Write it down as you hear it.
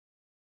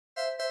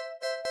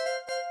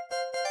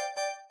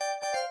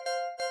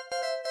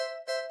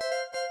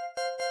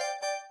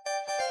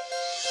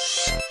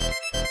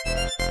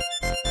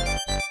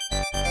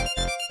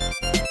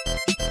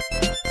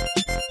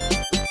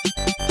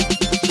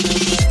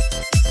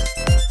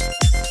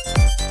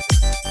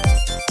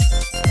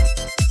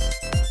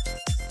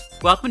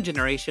Welcome to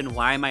Generation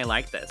Why Am I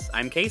Like This?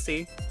 I'm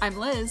Casey. I'm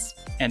Liz.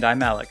 And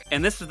I'm Alec.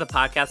 And this is the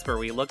podcast where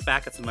we look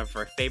back at some of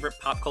our favorite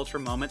pop culture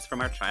moments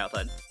from our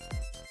childhood.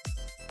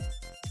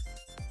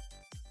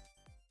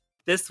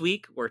 This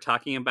week, we're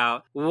talking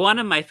about one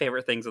of my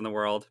favorite things in the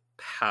world,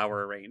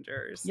 Power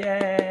Rangers.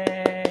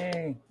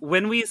 Yay!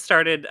 When we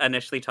started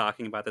initially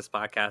talking about this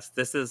podcast,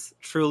 this is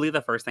truly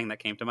the first thing that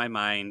came to my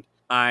mind.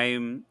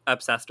 I'm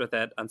obsessed with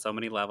it on so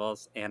many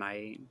levels, and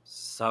I'm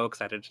so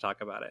excited to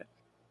talk about it.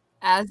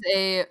 As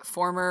a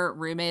former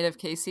roommate of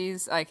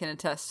Casey's, I can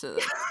attest to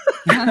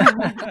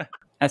this.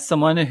 As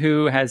someone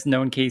who has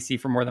known Casey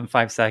for more than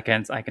 5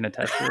 seconds, I can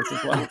attest to this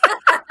as well.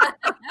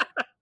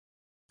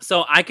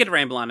 So I could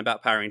ramble on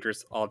about Power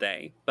Rangers all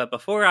day, but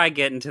before I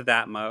get into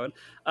that mode,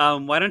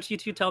 why don't you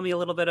two tell me a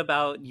little bit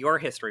about your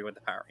history with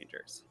the Power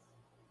Rangers?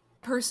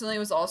 Personally,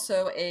 was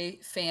also a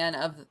fan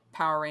of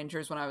Power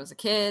Rangers when I was a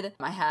kid.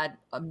 I had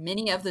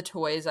many of the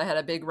toys. I had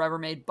a big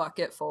Rubbermaid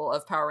bucket full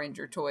of Power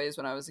Ranger toys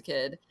when I was a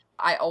kid.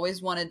 I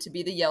always wanted to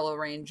be the Yellow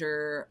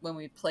Ranger when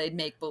we played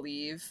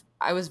make-believe.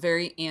 I was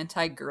very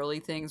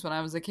anti-girly things when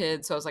I was a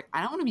kid, so I was like,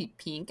 I don't want to be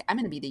pink. I'm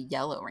going to be the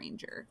Yellow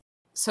Ranger.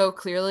 So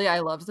clearly I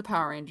loved the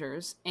Power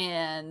Rangers,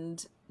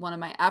 and one of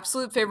my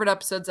absolute favorite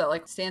episodes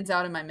that stands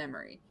out in my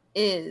memory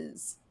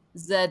is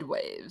Zed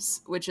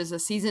Waves, which is a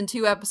season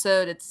 2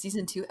 episode. It's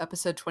season 2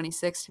 episode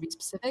 26 to be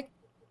specific.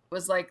 It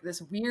was like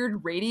this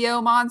weird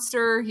radio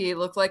monster. He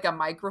looked like a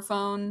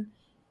microphone,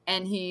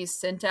 and he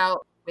sent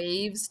out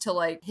waves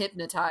to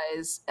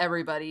hypnotize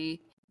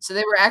everybody. So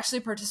they were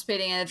actually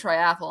participating in a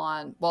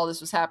triathlon while this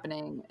was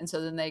happening, and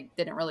so then they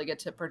didn't really get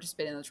to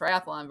participate in the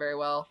triathlon very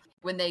well.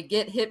 When they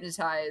get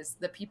hypnotized,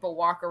 the people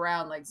walk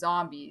around like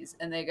zombies,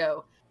 and they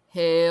go,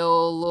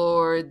 "Hail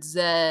Lord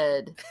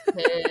Zed,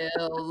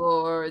 Hail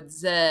Lord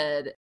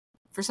Zed."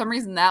 For some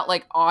reason, that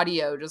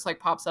audio just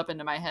pops up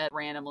into my head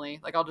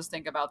randomly. I'll just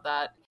think about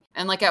that.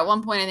 And at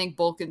one point, I think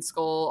Bulk and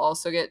Skull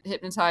also get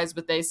hypnotized,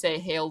 but they say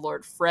 "Hail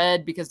Lord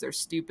Fred" because they're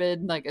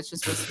stupid. It's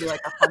just supposed to be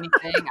a funny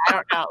thing. I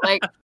don't know.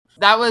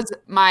 That was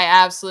my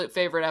absolute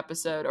favorite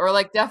episode, or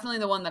definitely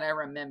the one that I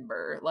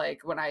remember.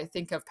 When I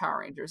think of Power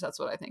Rangers, that's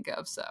what I think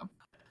of. So,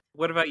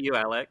 what about you,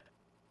 Alec?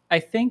 I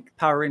think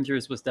Power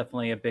Rangers was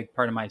definitely a big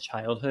part of my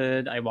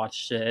childhood. I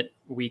watched it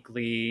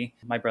weekly.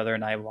 My brother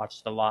and I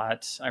watched it a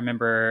lot. I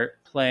remember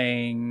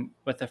playing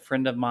with a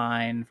friend of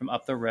mine from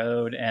up the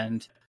road,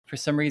 and for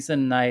some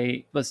reason,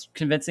 I was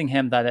convincing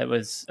him that it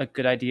was a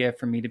good idea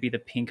for me to be the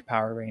pink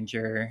Power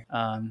Ranger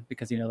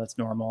because, that's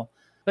normal.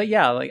 But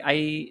yeah,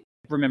 I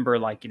remember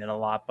liking it a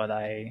lot, but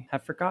I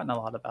have forgotten a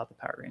lot about the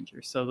Power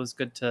Rangers. So it was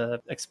good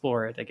to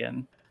explore it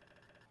again.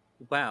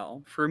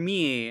 Well, for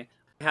me,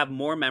 I have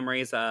more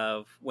memories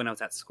of when I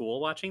was at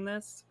school watching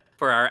this.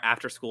 For our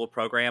after school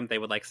program, they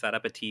would set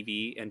up a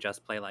TV and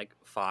just play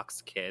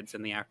Fox Kids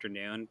in the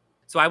afternoon.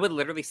 So I would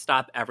literally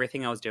stop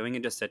everything I was doing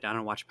and just sit down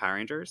and watch Power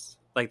Rangers.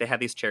 They had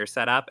these chairs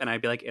set up, and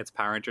I'd be like, "It's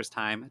Power Rangers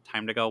time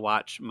to go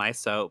watch my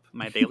soap,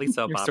 my daily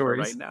soap opera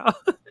right now."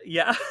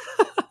 Yeah.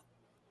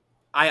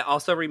 I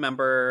also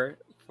remember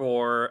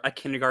for a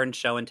kindergarten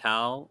show and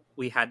tell,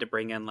 we had to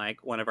bring in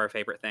one of our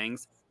favorite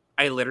things.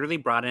 I literally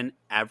brought in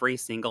every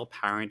single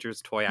Power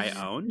Rangers toy I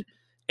owned,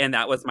 and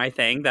that was my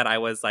thing that I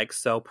was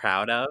so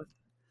proud of.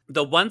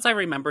 The ones I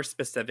remember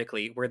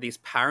specifically were these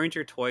Power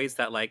Ranger toys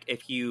that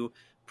if you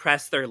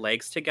press their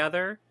legs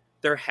together,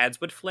 their heads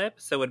would flip,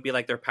 so it would be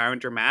their Power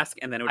Ranger mask,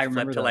 and then it would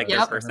flip to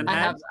their person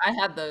head. I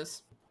had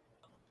those.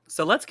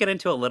 So let's get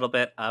into a little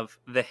bit of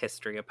the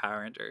history of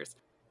Power Rangers.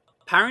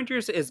 Power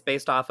Rangers is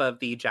based off of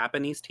the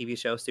Japanese TV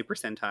show Super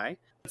Sentai.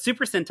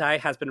 Super Sentai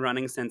has been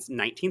running since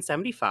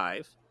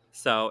 1975,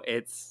 so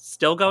it's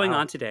still going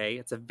on today.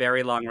 It's a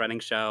very long-running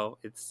show.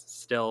 It's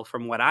still,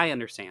 from what I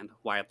understand,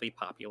 widely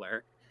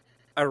popular.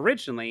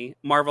 Originally,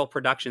 Marvel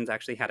Productions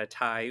actually had a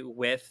tie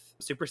with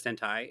Super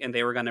Sentai, and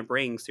they were going to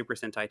bring Super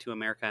Sentai to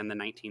America in the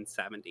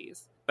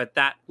 1970s. But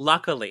that,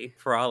 luckily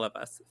for all of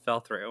us,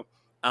 fell through,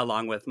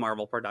 along with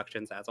Marvel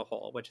Productions as a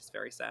whole, which is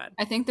very sad.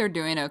 I think they're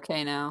doing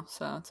okay now,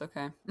 so it's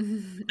okay.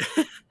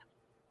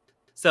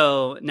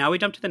 So now we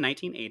jump to the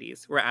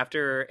 1980s, where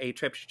after a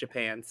trip to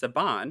Japan,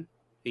 Saban,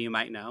 who you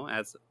might know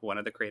as one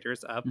of the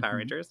creators of Power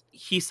Rangers,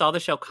 he saw the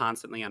show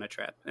constantly on a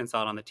trip and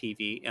saw it on the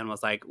TV and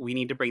was like, we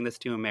need to bring this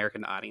to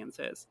American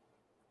audiences.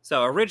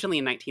 So originally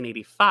in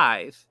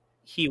 1985,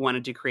 he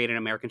wanted to create an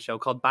American show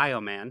called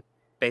Bioman,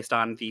 based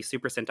on the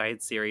Super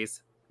Sentai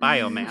series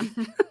Bioman.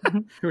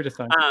 Who would have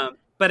thought?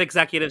 But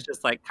executives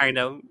just kind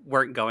of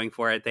weren't going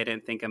for it. They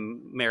didn't think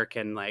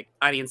American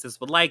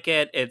audiences would like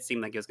it. It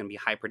seemed like it was going to be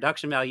high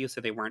production value, so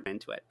they weren't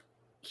into it.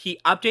 He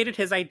updated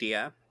his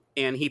idea,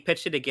 and he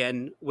pitched it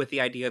again with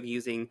the idea of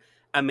using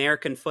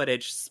American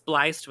footage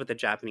spliced with the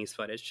Japanese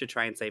footage to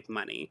try and save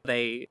money.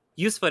 They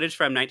used footage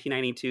from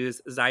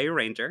 1992's Zyu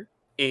Ranger,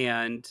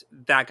 and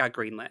that got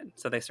greenlit.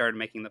 So they started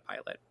making the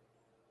pilot.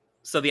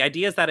 So the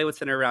idea is that it would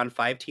center around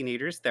 5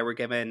 teenagers that were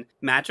given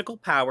magical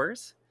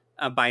powers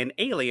by an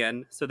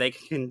alien so they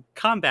can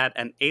combat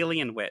an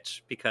alien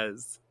witch,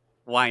 because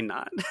why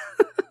not?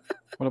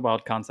 What a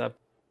wild concept.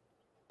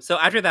 So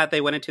after that,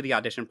 they went into the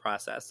audition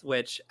process,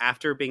 which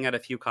after being at a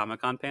few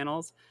Comic-Con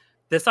panels,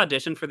 this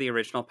audition for the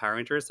original Power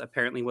Rangers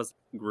apparently was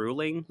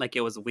grueling. Like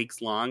it was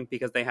weeks long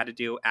because they had to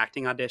do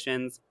acting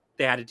auditions.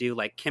 They had to do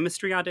like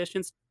chemistry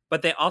auditions,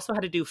 but they also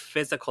had to do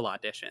physical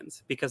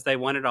auditions because they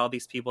wanted all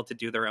these people to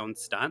do their own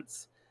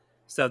stunts.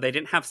 So they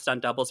didn't have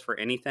stunt doubles for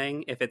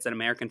anything. If it's an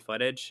American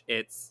footage,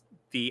 it's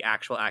the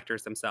actual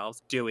actors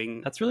themselves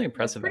doing. That's really That's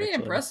impressive. pretty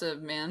actually.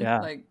 impressive, man.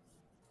 Yeah. Like,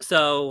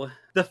 So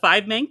the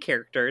 5 main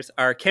characters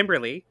are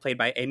Kimberly, played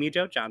by Amy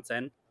Jo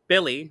Johnson,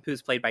 Billy,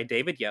 who's played by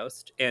David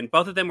Yost, and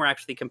both of them were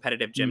actually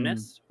competitive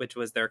gymnasts, which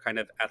was their kind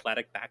of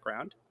athletic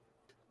background.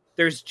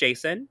 There's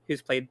Jason,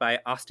 who's played by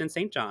Austin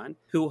St. John,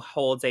 who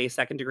holds a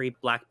second-degree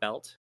black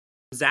belt.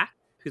 Zach,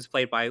 who's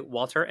played by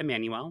Walter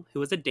Emmanuel,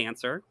 who is a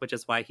dancer, which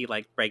is why he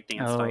liked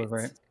breakdance fights.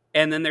 Right.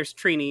 And then there's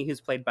Trini,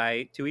 who's played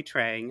by Tui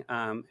Trang,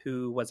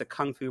 who was a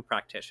kung fu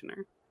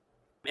practitioner.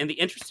 And the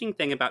interesting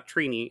thing about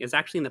Trini is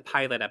actually in the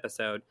pilot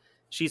episode,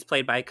 she's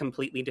played by a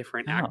completely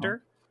different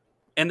actor.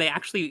 And they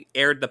actually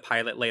aired the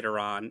pilot later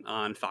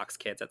on Fox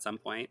Kids at some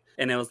point.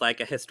 And it was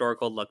like a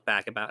historical look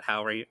back about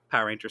how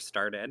Power Rangers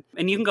started.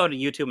 And you can go to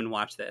YouTube and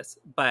watch this.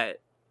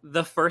 But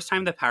the first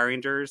time the Power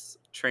Rangers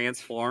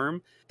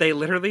transform, they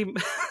literally...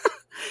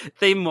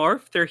 they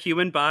morph their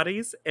human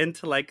bodies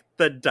into like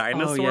the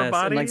dinosaur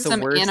bodies. And, like the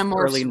Some worst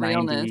Animorphs early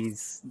realness.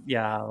 90s.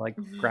 Yeah, like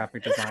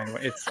graphic design.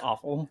 It's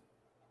awful.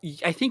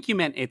 I think you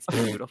meant it's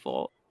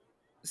beautiful.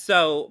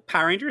 So,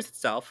 Power Rangers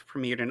itself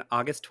premiered on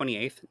August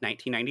 28th,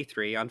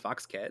 1993 on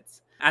Fox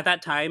Kids. At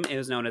that time, it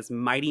was known as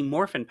Mighty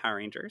Morphin Power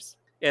Rangers.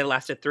 It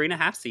lasted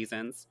 3.5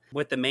 seasons,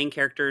 with the main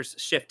characters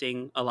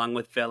shifting along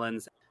with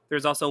villains.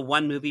 There's also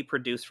one movie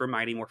produced for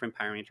Mighty Morphin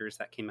Power Rangers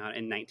that came out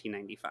in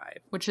 1995.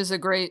 which is a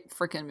great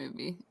freaking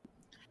movie.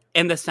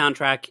 And the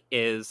soundtrack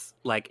is,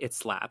 like, it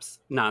slaps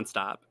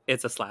nonstop.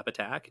 It's a slap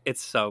attack.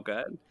 It's so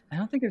good. I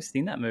don't think I've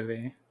seen that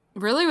movie.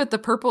 Really, with the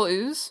purple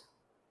ooze?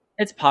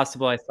 It's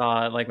possible I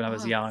saw it like when I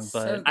was Oh, young, so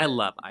but good. I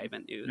love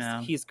Ivan Ooze.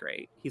 Yeah. He's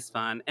great. He's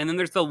fun. And then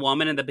there's the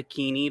woman in the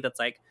bikini that's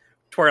like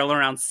twirling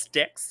around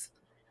sticks.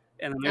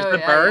 And then there's Oh, the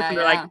yeah, birds, yeah, and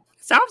they're yeah. like,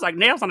 sounds like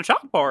nails on a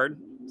chalkboard.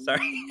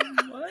 Sorry.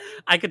 what?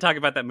 I could talk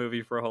about that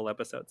movie for a whole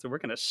episode, so we're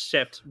going to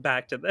shift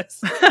back to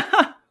this.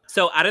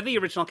 So out of the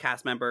original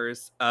cast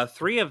members,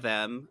 3 of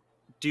them,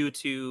 due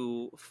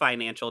to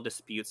financial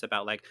disputes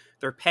about like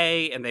their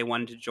pay, and they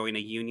wanted to join a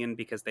union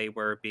because they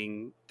were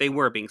being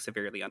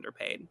severely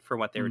underpaid for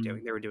what they were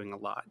doing. They were doing a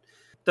lot.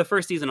 The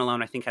first season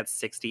alone, I think, had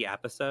 60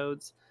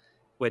 episodes,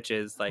 which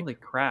is like Holy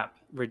crap.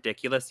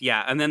 ridiculous.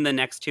 Yeah. And then the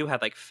next 2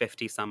 had like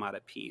 50 some odd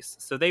apiece.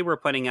 So they were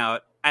putting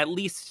out at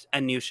least a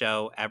new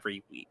show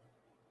every week.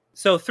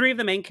 So 3 of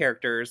the main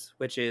characters,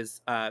 which is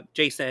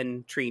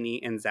Jason, Trini,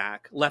 and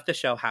Zach, left the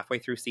show halfway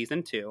through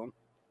season 2.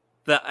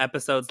 The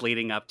episodes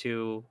leading up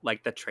to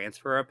like the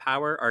transfer of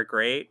power are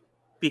great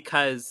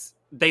because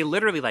they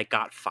literally like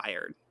got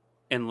fired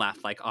and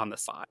left like on the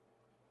spot.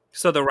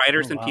 So the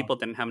writers and people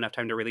didn't have enough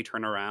time to really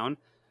turn around.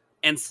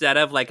 Instead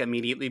of like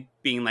immediately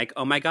being like,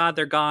 oh my God,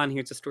 they're gone.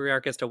 Here's a story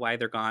arc as to why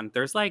they're gone.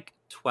 There's like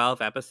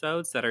 12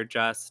 episodes that are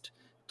just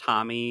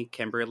Tommy,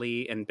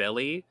 Kimberly, and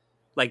Billy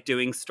like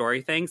doing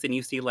story things. And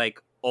you see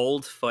like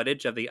old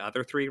footage of the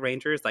other 3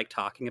 Rangers like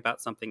talking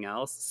about something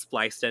else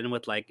spliced in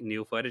with like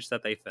new footage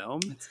that they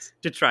filmed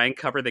to try and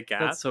cover the gap.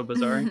 That's so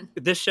bizarre.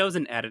 This show's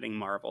an editing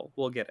marvel.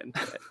 We'll get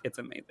into it. It's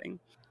amazing.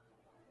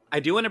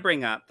 I do want to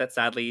bring up that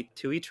sadly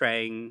Tui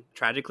Trang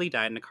tragically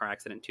died in a car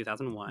accident in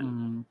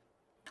 2001.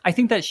 I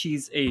think that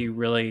she's a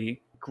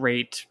really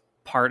great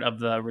part of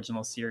the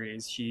original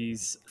series.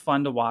 She's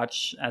fun to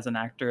watch as an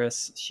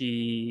actress.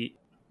 She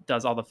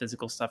does all the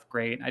physical stuff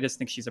great. I just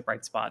think she's a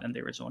bright spot in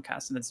the original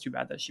cast, and it's too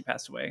bad that she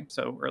passed away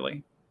so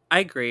early. I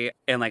agree.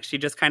 And like she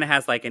just kind of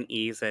has like an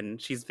ease, and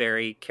she's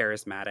very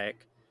charismatic.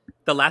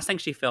 The last thing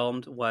she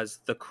filmed was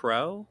The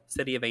Crow,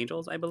 City of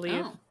Angels, I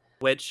believe,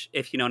 which,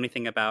 if you know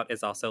anything about,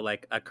 is also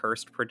like a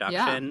cursed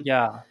production.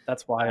 Yeah,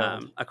 that's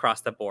wild.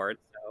 Across the board.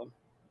 So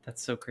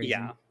that's so crazy.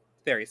 Yeah,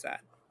 very sad.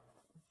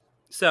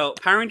 So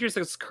Power Rangers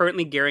is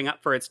currently gearing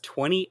up for its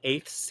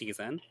 28th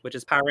season, which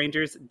is Power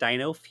Rangers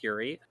Dino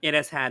Fury. It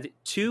has had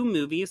 2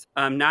 movies,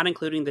 not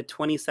including the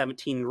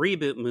 2017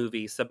 reboot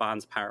movie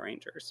Saban's Power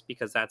Rangers,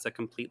 because that's a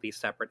completely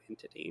separate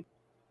entity.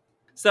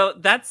 So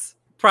that's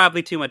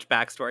probably too much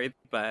backstory,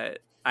 but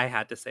I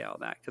had to say all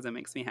that because it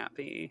makes me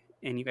happy.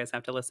 And you guys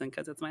have to listen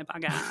because it's my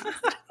podcast.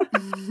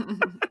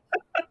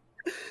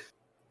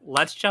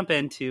 Let's jump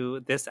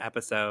into this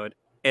episode.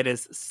 It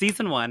is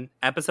season 1,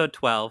 episode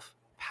 12,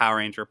 Power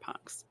Ranger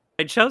Punks.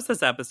 I chose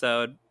this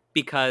episode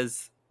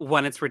because,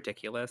 1, it's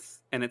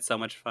ridiculous and it's so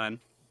much fun.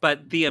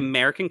 But the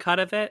American cut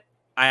of it,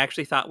 I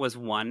actually thought was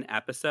 1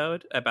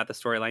 episode about the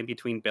storyline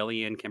between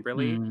Billy and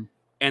Kimberly.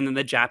 And then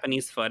the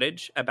Japanese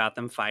footage about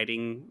them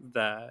fighting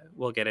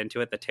we'll get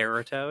into it, the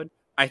Terror Toad,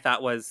 I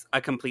thought was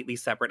a completely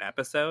separate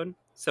episode.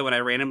 So when I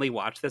randomly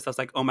watched this, I was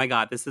like, oh my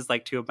God, this is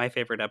like 2 of my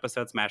favorite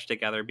episodes mashed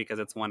together because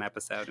it's 1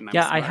 episode. And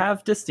I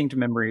have distinct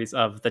memories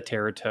of the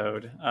Terror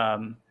Toad.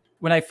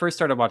 When I first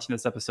started watching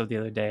this episode the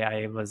other day,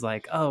 I was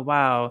like, oh,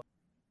 wow,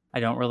 I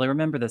don't really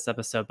remember this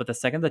episode, but the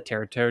second the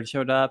Pterotoad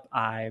showed up,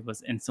 I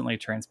was instantly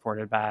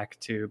transported back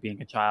to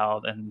being a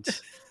child. And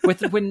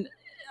when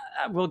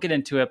we'll get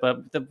into it,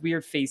 but the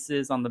weird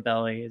faces on the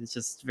belly is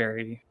just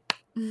very,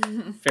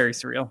 very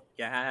surreal.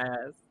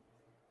 Yes.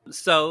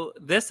 So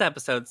this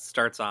episode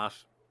starts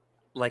off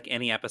like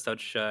any episode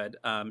should,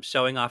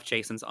 showing off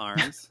Jason's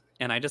arms.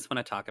 And I just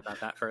want to talk about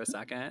that for a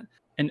second.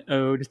 An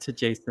ode to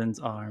Jason's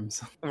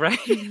arms. Right?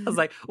 I was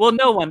like, well,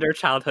 no wonder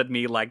childhood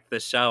me liked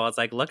this show. I was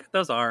like, look at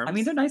those arms. I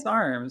mean, they're nice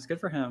arms. Good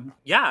for him.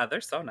 Yeah,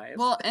 they're so nice.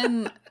 Well,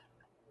 and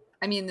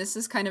I mean, this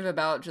is kind of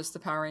about just the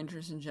Power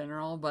Rangers in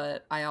general,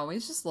 but I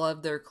always just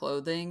loved their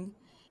clothing.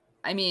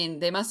 I mean,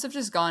 they must have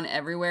just gone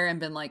everywhere and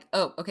been like,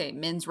 oh, okay,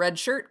 men's red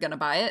shirt, gonna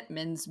buy it.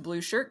 Men's blue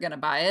shirt, gonna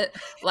buy it.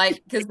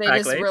 Like, because they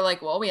just were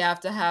like, well, we have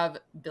to have,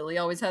 Billy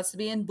always has to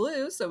be in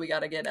blue, so we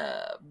gotta get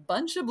a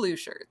bunch of blue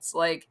shirts.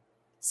 Like,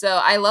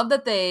 so I love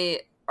that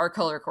they are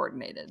color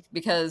coordinated,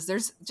 because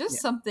there's just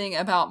something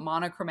about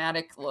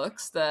monochromatic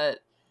looks that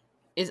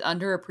is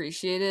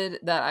underappreciated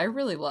that I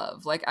really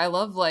love. Like, I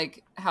love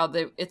like how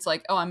it's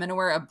like, oh, I'm gonna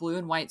wear a blue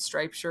and white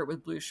striped shirt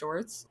with blue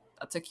shorts.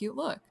 That's a cute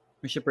look.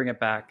 We should bring it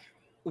back.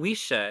 We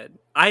should.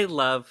 I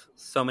love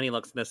so many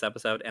looks in this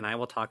episode, and I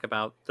will talk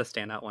about the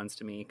standout ones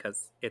to me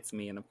because it's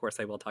me, and of course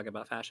I will talk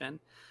about fashion.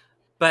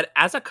 But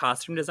as a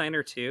costume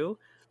designer too,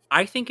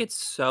 I think it's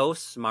so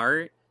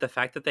smart, the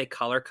fact that they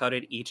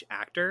color-coded each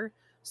actor,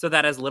 so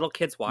that as little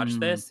kids watch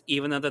this,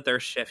 even though that they're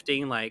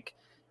shifting like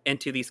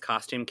into these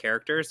costume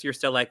characters, you're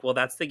still like, well,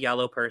 that's the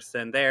yellow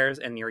person theirs,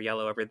 and you're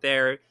yellow over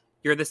there.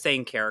 You're the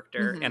same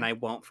character, and I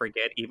won't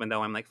forget, even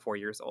though I'm like 4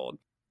 years old.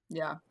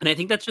 Yeah. And I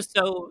think that's just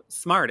so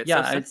smart. It's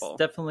so simple. It's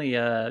definitely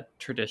a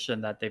tradition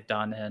that they've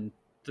done in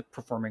the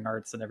performing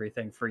arts and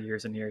everything for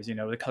years and years. You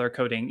know, the color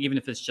coding, even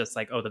if it's just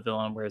like, oh, the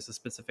villain wears a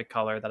specific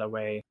color, that a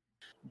way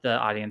the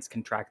audience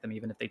can track them,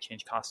 even if they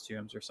change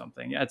costumes or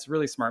something. Yeah, it's a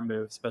really smart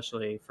move,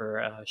 especially for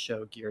a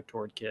show geared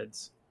toward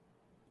kids.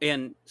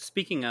 And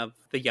speaking of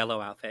the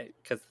yellow outfit,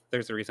 because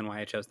there's a reason why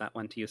I chose that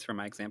one to use for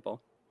my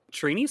example.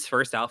 Trini's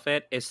first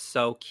outfit is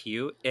so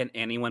cute, and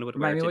anyone would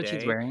wear it today. Remind me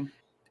what she's wearing.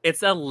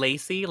 It's a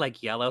lacy,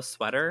 like, yellow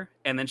sweater,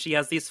 and then she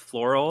has these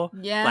floral,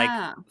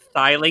 like,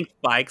 thigh-length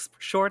bike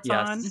shorts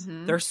on.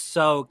 Mm-hmm. They're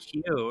so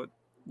cute.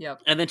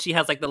 Yep. And then she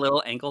has, like, the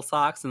little ankle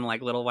socks and,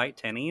 like, little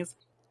white tennies.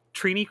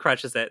 Trini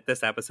crushes it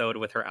this episode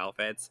with her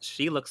outfits.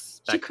 She looks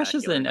spectacular. She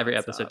crushes it in every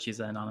episode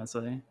she's in,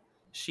 honestly.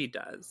 She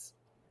does.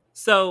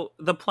 So,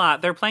 the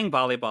plot, they're playing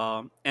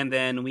volleyball, and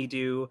then we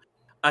do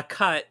a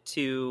cut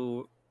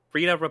to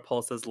Rita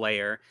Repulsa's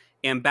lair,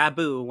 and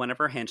Babu, one of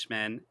her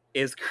henchmen,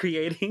 is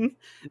creating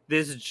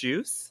this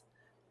juice,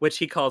 which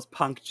he calls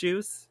punk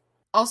juice.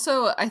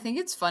 Also, I think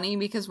it's funny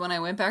because when I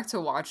went back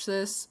to watch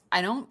this,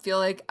 I don't feel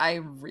like I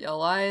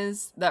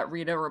realized that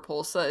Rita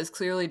Repulsa is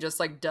clearly just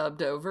like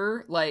dubbed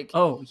over. Like,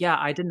 oh yeah,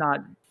 I did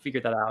not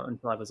figure that out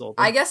until I was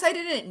older. I guess I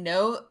didn't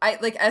know. I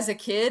like as a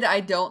kid, I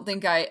don't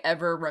think I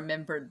ever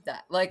remembered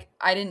that. Like,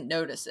 I didn't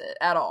notice it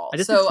at all.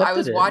 So I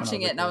was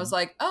watching it and I was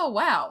like, oh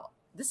wow,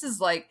 this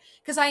is like,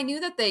 because I knew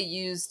that they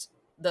used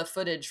the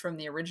footage from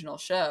the original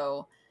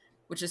show,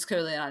 which is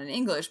clearly not in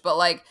English, but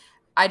like,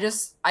 I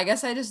guess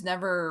I just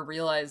never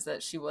realized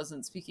that she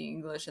wasn't speaking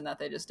English and that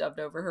they just dubbed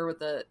over her with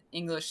the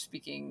English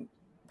speaking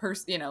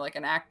person, you know, like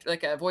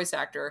like a voice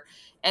actor.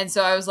 And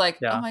so I was like,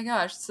 oh my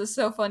gosh, this is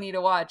so funny to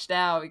watch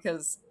now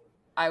because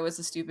I was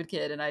a stupid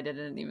kid and I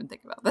didn't even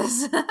think about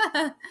this.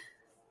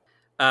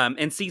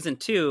 In season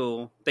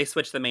 2, they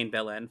switched the main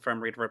villain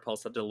from Rita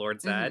Repulsa to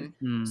Lord Zed.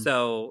 Mm-hmm.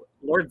 So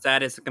Lord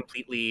Zed is a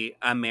completely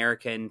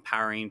American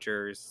Power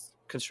Rangers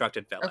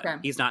constructed villain. Okay.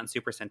 He's not in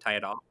Super Sentai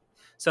at all.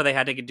 So they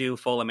had to do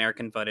full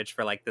American footage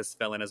for like this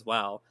villain as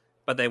well.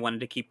 But they wanted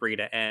to keep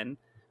Rita in.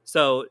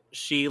 So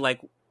she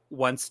like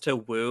wants to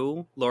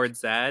woo Lord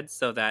Zed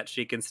so that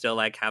she can still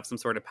like have some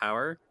sort of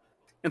power.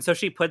 And so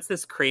she puts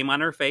this cream on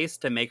her face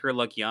to make her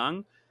look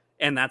young.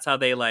 And that's how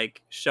they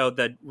like showed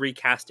the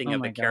recasting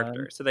of the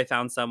character. So they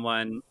found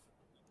someone,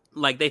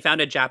 like they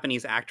found a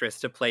Japanese actress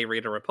to play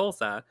Rita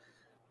Repulsa,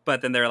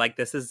 but then they're like,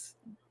 this is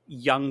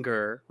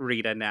younger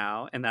Rita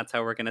now, and that's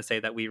how we're going to say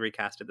that we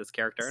recasted this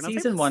character. And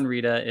Season 1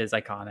 Rita is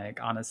iconic,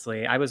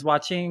 honestly. I was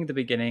watching the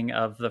beginning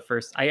of the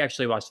first, I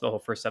actually watched the whole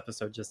first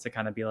episode just to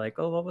kind of be like,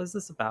 oh, what was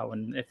this about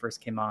when it first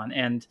came on?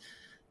 And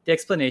the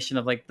explanation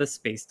of like the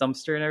space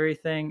dumpster and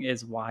everything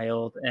is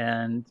wild.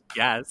 And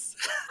yes,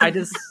 I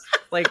just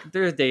like,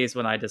 there's days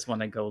when I just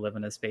want to go live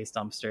in a space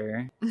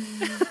dumpster,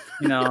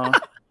 you know.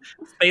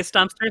 Space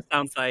dumpster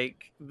sounds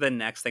like the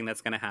next thing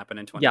that's going to happen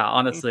in 2020. Yeah,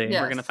 honestly.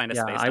 We're going to find a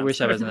space dumpster. I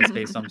wish I was in a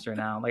space dumpster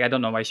now. Like, I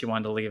don't know why she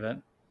wanted to leave it.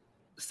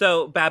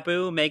 So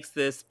Babu makes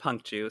this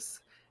punk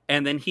juice,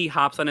 and then he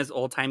hops on his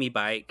old-timey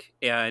bike,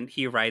 and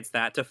he rides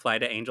that to fly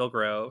to Angel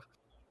Grove.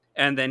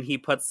 And then he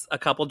puts a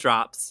couple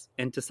drops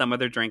into some of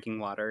their drinking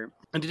water.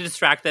 And to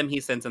distract them,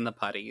 he sends in the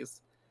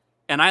putties.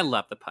 And I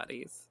love the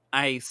putties.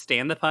 I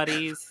stand the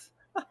putties.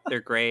 They're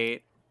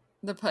great.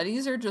 The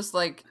putties are just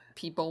like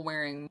people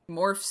wearing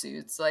morph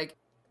suits, like,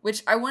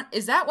 which I want.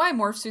 Is that why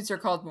morph suits are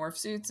called morph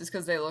suits? Is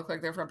because they look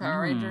like they're from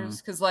Power Rangers?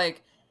 Because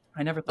like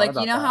I never thought Like,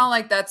 about you know that. how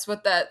like that's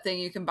what that thing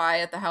you can buy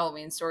at the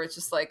Halloween store. It's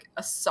just like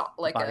a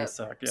Body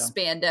suck, yeah.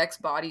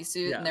 spandex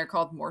bodysuit, Yeah. and they're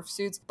called morph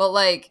suits. But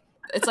like,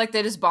 it's like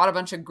they just bought a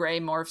bunch of gray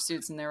morph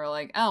suits, and they were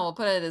like, "Oh, we'll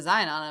put a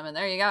design on them," and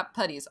there you got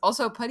putties.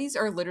 Also, putties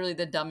are literally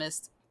the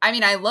dumbest. I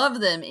mean, I love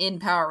them in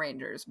Power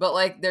Rangers, but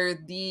like they're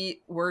the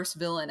worst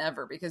villain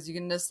ever because you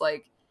can just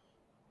like.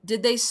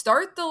 Did they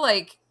start the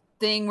like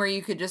thing where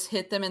you could just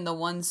hit them in the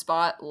one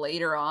spot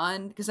later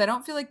on? Because I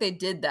don't feel like they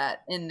did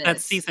that in this.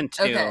 That's season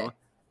 2. Okay.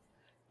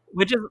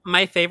 Which is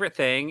my favorite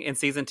thing in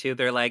season 2.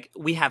 They're like,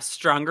 we have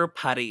stronger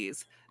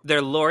putties.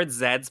 They're Lord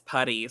Zed's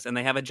putties, and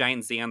they have a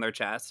giant Z on their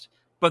chest.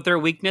 But their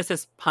weakness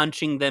is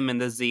punching them in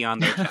the Z on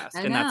their chest,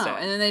 I and know, that's it.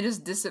 and then they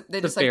just they just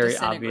It's like very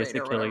disintegrate obvious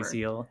or Achilles whatever.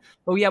 heel.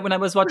 Oh yeah, when I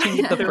was watching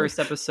the first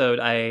episode,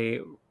 I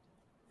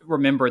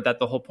remembered that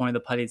the whole point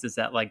of the putties is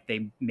that like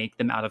they make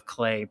them out of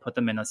clay, put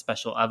them in a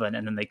special oven,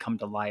 and then they come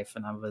to life.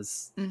 And I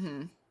was,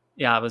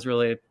 I was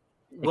really.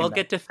 We'll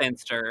get to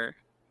Finster.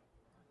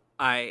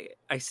 I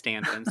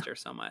stand Finster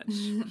so much.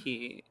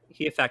 He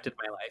affected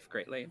my life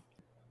greatly.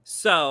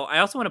 So I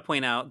also want to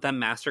point out the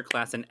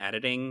masterclass in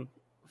editing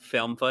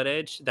film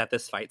footage that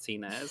this fight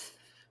scene is,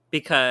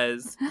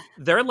 because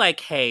they're like,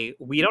 hey,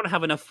 we don't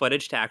have enough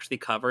footage to actually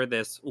cover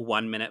this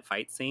 1-minute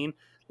fight scene.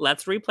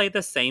 Let's replay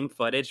the same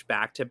footage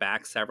back to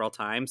back several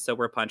times, so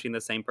we're punching the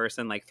same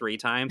person like 3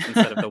 times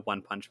instead of the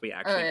one punch we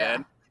actually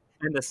did.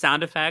 And the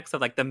sound effects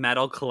of like the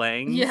metal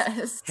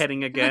clangs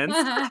hitting against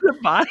the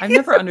body. I've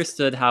never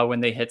understood how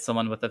when they hit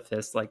someone with a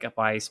fist, like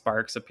why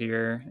sparks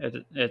appear.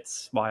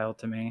 It's wild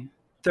to me.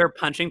 They're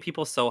punching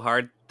people so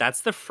hard.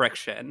 That's the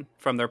friction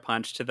from their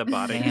punch to the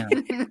body.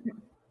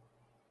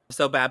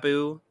 So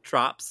Babu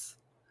drops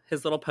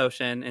his little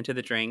potion into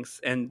the drinks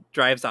and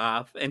drives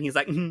off. And he's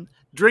like,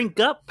 drink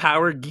up,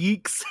 power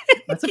geeks.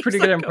 That's a pretty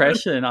good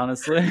impression,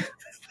 honestly.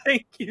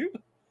 Thank you.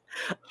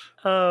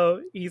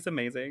 Oh, he's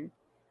amazing.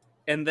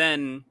 And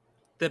then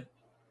the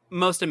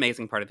most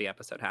amazing part of the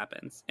episode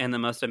happens. And the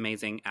most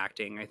amazing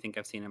acting I think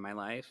I've seen in my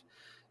life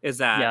is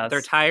that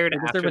they're tired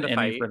after the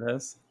fight. For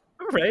this.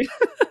 Right?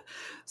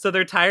 So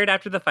they're tired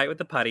after the fight with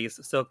the putties.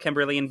 So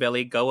Kimberly and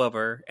Billy go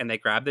over and they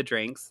grab the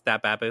drinks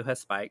that Babu has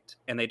spiked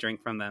and they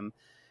drink from them.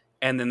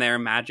 And then they're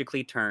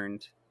magically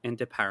turned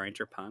into Power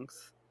Ranger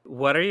punks.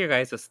 What are your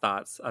guys'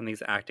 thoughts on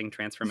these acting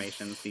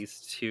transformations, these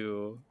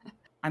two?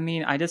 I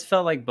mean, I just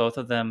felt like both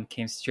of them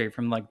came straight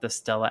from like the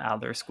Stella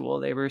Adler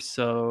school. They were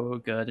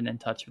so good and in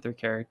touch with their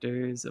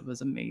characters. It was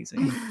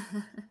amazing.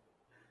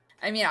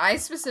 I mean, I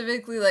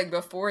specifically, like,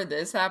 before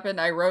this happened,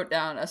 I wrote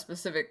down a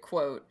specific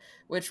quote,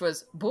 which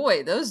was,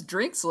 boy, those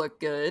drinks look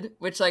good,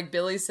 which, like,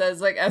 Billy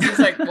says, like, as he's,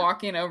 like,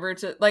 walking over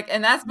to, like,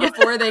 and that's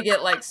before they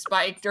get, like,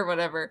 spiked or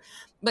whatever.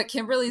 But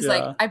Kimberly's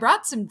like, I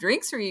brought some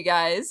drinks for you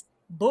guys.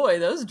 Boy,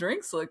 those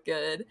drinks look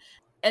good.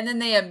 And then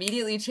they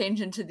immediately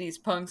change into these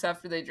punks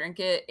after they drink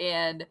it.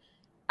 And,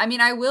 I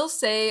mean, I will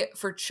say,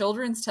 for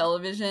children's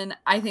television,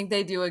 I think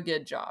they do a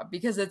good job,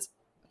 because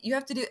you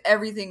have to do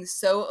everything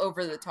so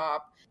over the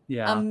top.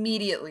 Yeah.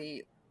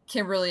 Immediately,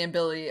 Kimberly and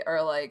Billy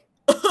are like,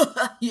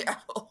 yeah,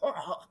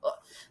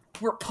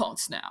 we're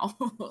punks now.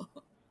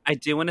 I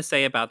do want to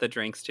say about the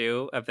drinks,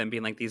 too, of them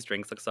being like, these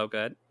drinks look so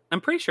good.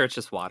 I'm pretty sure it's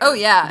just water. Oh,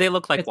 yeah. They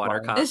look like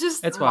water cups. It's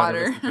just it's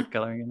water. Food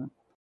coloring in it.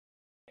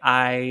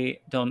 I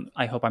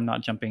hope I'm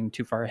not jumping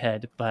too far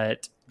ahead,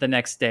 but the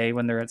next day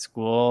when they're at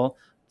school,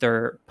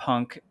 their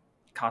punk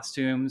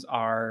costumes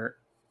are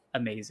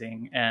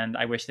amazing. And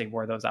I wish they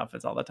wore those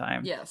outfits all the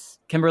time. Yes.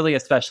 Kimberly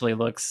especially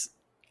looks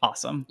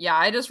awesome. Yeah,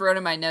 I just wrote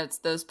in my notes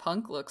those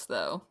punk looks,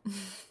 though.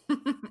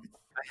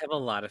 I have a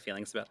lot of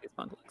feelings about these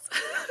punk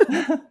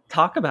looks.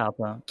 Talk about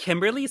them.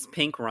 Kimberly's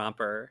pink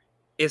romper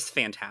is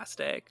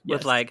fantastic.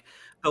 With like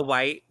the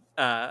white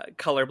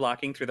color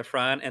blocking through the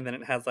front, and then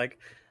it has like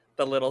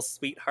the little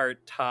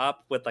sweetheart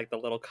top with like the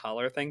little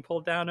collar thing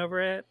pulled down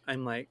over it.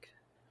 I'm like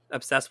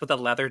obsessed with a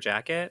leather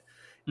jacket.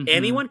 Mm-hmm.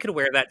 Anyone could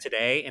wear that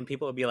today and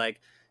people would be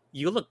like,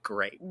 you look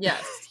great.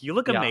 Yes. You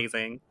look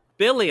amazing.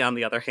 Billy, on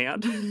the other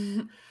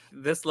hand,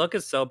 this look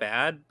is so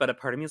bad, but a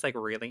part of me is like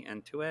really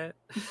into it.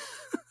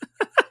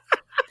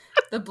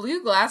 The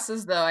blue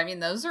glasses, though, I mean,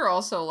 those are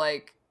also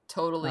like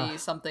totally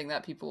something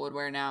that people would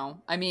wear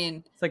now. I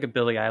mean, it's like a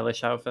Billie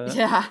Eilish outfit.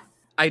 Yeah.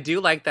 I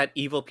do like that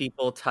evil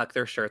people tuck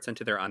their shirts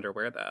into their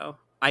underwear, though.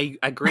 I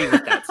agree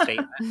with that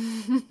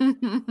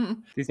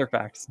statement. These are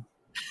facts.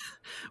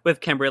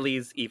 With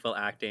Kimberly's evil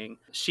acting,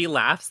 she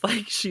laughs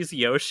like she's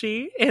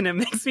Yoshi, and it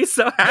makes me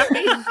so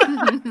happy.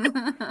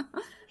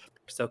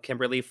 So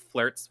Kimberly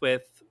flirts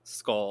with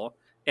Skull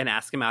and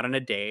asks him out on a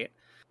date.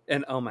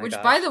 And oh my god.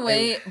 Which, by the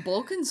way,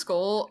 Bulk and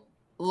Skull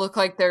look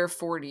like they're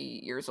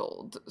 40 years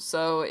old.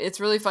 So it's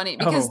really funny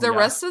because the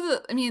rest of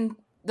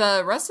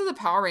the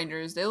Power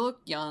Rangers, they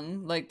look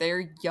young. Like,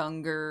 they're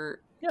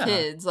younger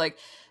kids. Like,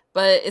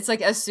 but it's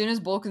like as soon as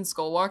Bulk and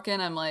Skull walk in,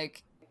 I'm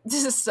like,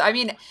 I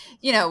mean,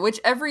 which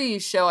every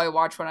show I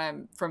watch when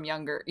I'm from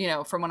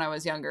when I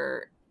was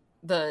younger,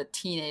 the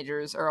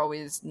teenagers are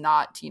always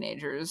not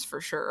teenagers for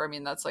sure. I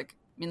mean, that's like,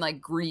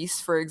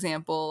 Grease, for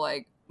example,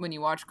 like when you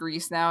watch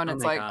Grease now, and Oh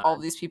it's my like all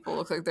God. these people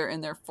look like they're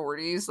in their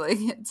 40s. Like,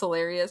 it's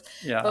hilarious.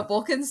 Yeah. But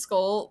Bulk and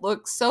Skull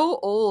look so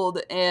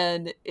old,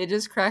 and it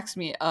just cracks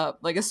me up.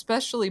 Like,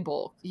 especially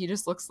Bulk. He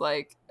just looks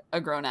like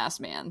a grown-ass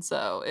man,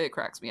 so it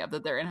cracks me up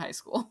that they're in high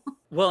school.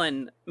 Well,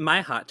 and my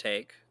hot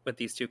take with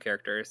these two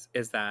characters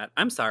is that,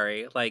 I'm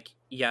sorry, like,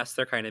 yes,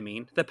 they're kind of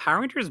mean. The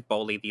Power Rangers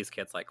bully these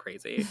kids like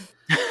crazy.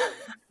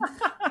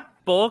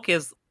 Bulk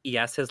is,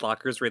 yes, his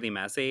locker's really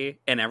messy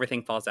and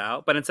everything falls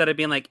out. But instead of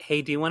being like,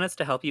 hey, do you want us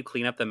to help you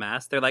clean up the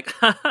mess? They're like,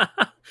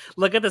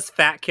 look at this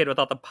fat kid with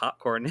all the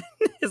popcorn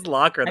in his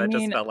locker that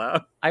just fell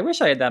out. I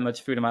wish I had that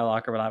much food in my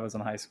locker when I was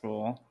in high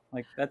school.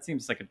 Like, that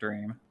seems like a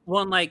dream.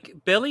 Well, and like,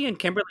 Billy and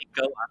Kimberly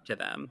go up to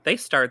them. They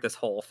start this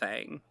whole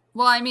thing.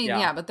 Well, I mean, Yeah.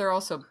 yeah, but they're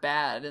also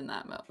bad in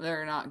that mode.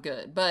 They're not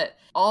good. But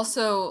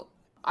also,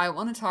 I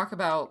want to talk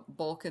about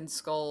Bulk and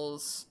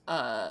Skull's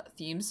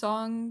theme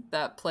song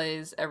that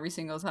plays every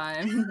single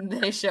time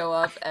they show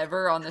up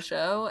ever on the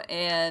show.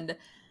 And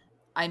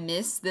I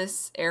miss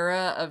this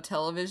era of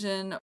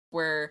television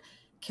where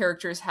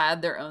characters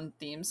had their own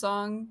theme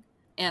song.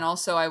 And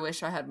also, I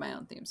wish I had my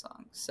own theme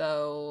song.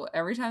 So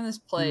every time this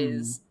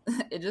plays,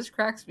 it just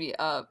cracks me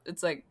up.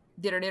 It's like,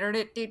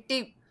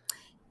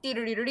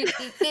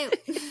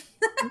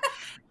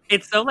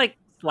 it's so like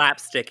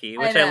slapsticky,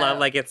 which I love.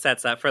 Like, it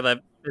sets up for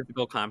the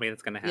physical comedy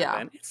that's going to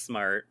happen. Yeah. It's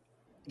smart.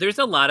 There's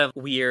a lot of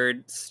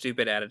weird,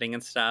 stupid editing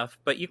and stuff,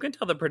 but you can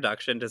tell the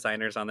production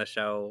designers on the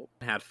show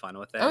had fun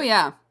with it. Oh,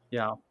 yeah.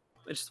 Yeah.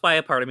 Which is why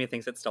a part of me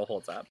thinks it still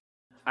holds up.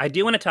 I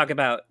do want to talk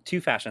about two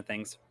fashion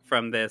things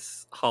from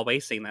this hallway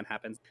scene that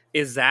happens.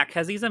 Is Zach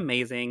has these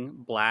amazing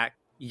black,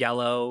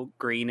 yellow,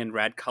 green, and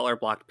red color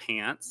blocked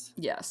pants.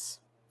 Yes.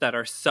 That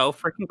are so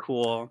freaking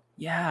cool.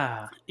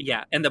 Yeah.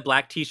 Yeah. And the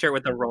black t-shirt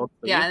with the rolled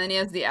sleeve. Yeah, and then he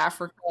has the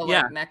Africa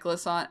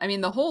necklace on. I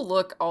mean, the whole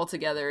look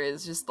altogether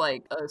is just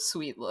like a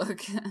sweet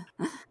look.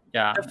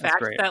 Yeah. The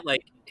fact that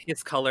like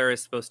his color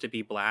is supposed to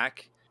be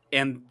black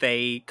and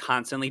they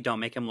constantly don't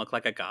make him look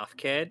like a goth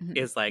kid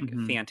is like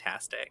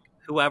fantastic.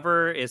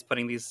 Whoever is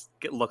putting these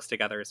looks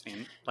together is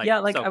like, yeah,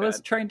 like so I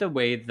was trying to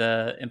weigh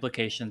the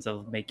implications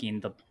of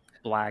making the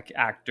black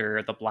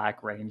actor the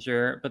Black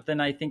Ranger, but then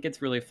I think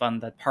it's really fun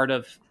that part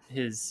of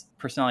his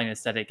personality and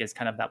aesthetic is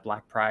kind of that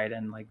black pride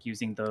and like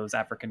using those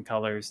African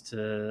colors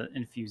to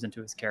infuse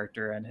into his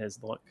character and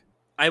his look.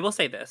 I will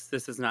say this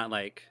is not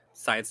like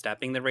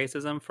sidestepping the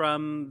racism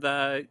from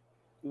the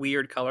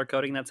weird color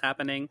coding that's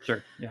happening.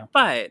 Sure, yeah.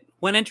 But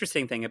one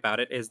interesting thing about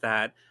it is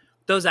that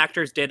those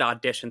actors did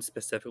audition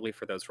specifically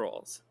for those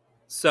roles.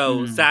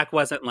 So Zach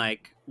wasn't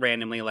like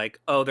randomly like,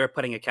 oh, they're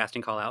putting a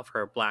casting call out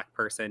for a black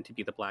person to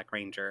be the Black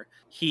Ranger.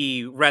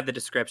 He read the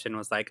description and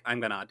was like,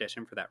 I'm going to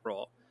audition for that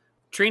role.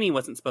 Trini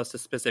wasn't supposed to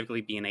specifically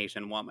be an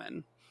Asian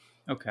woman.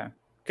 Okay.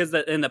 Because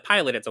in the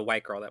pilot, it's a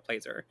white girl that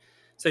plays her.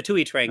 So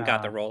Tui Trang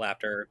got the role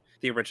after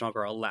the original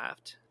girl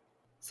left.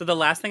 So the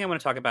last thing I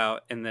want to talk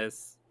about in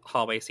this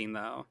hallway scene,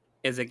 though,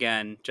 is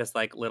again just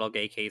like little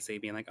gay Casey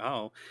being like,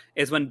 oh,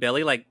 is when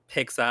Billy like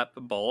picks up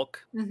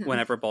Bulk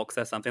whenever Bulk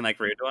says something like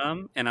rude to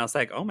him, and I was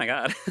like, oh my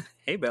god,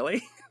 hey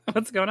Billy,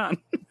 what's going on?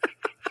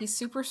 He's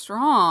super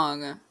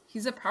strong.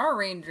 He's a Power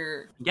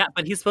Ranger. Yeah,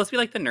 but he's supposed to be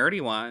like the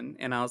nerdy one,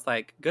 and I was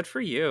like, good for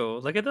you.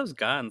 Look at those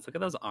guns. Look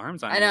at those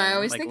arms on you. I know. I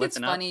always like, think it's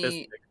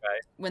funny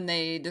when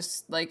they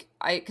just like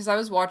because I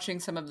was watching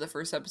some of the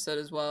first episode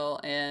as well,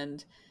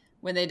 and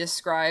when they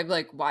describe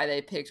like why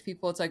they picked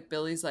people, it's like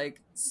Billy's like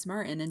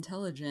smart and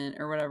intelligent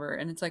or whatever,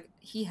 and it's like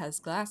he has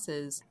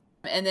glasses.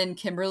 And then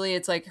Kimberly,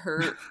 it's like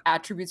her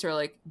attributes are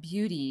like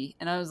beauty,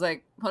 and I was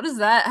like, what does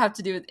that have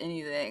to do with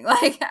anything?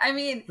 Like, I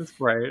mean,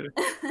 that's right.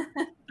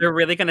 They're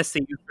really gonna see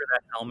you through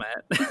that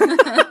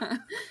helmet.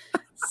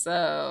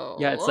 So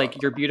yeah, it's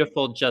like you're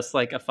beautiful, just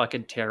like a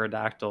fucking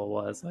pterodactyl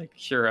was. Like,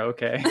 sure,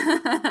 okay.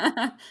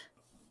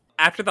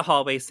 After the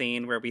hallway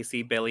scene where we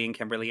see Billy and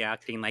Kimberly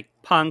acting like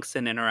punks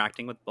and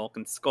interacting with Bulk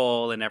and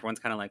Skull, and everyone's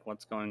kind of like,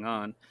 what's going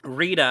on?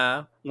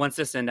 Rita wants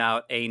to send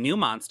out a new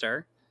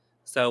monster.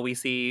 So we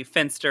see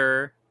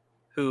Finster,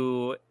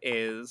 who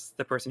is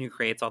the person who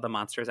creates all the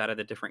monsters out of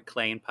the different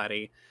clay and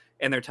putty.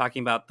 And they're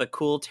talking about the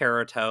cool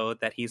Terror Toad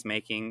that he's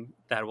making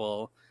that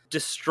will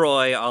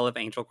destroy all of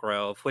Angel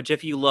Grove. Which,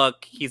 if you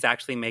look, he's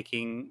actually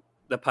making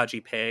the Pudgy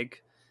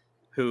Pig,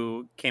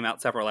 who came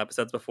out several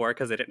episodes before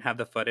because they didn't have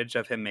the footage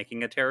of him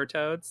making a Terror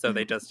Toad. So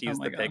they just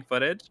used the pig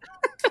footage.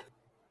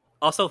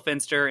 Also,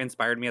 Finster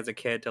inspired me as a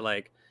kid to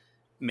like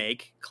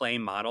make clay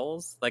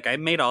models. Like, I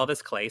made all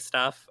this clay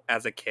stuff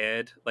as a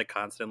kid, like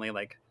constantly,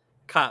 like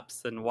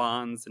cups and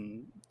wands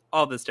and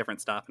all this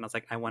different stuff. And I was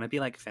like, I want to be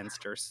like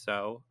Finster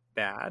so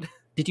bad.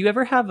 Did you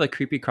ever have a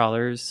Creepy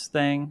Crawlers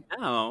thing?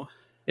 No.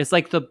 It's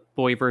like the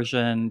boy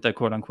version, the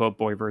quote unquote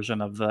boy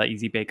version of the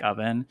Easy Bake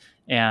Oven.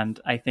 And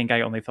I think I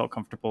only felt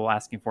comfortable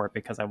asking for it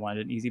because I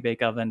wanted an Easy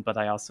Bake Oven, but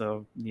I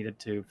also needed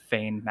to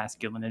feign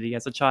masculinity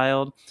as a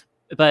child.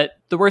 But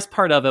the worst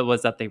part of it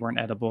was that they weren't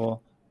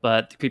edible.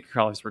 But the Creepy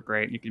Crawlers were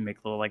great. You can make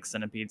little like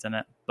centipedes in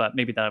it. But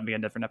maybe that'll be a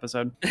different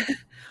episode.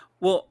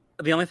 Well,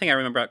 the only thing I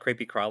remember about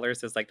Creepy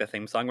Crawlers is like the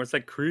theme song where it's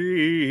like,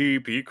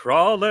 Creepy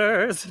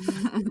Crawlers.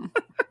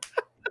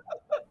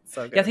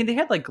 So good. Yeah, I think they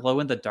had like glow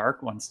in the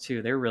dark ones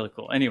too. They were really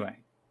cool. Anyway.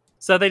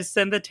 So they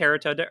send the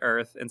Terratoad to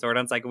Earth, and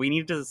Zordon's like, we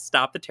need to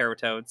stop the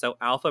Terratoad. So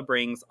Alpha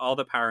brings all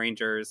the Power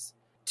Rangers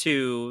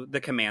to the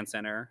command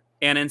center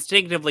and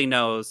instinctively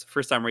knows,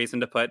 for some reason,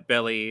 to put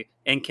Billy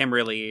and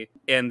Kimberly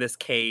in this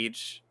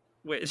cage,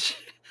 which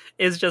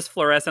is just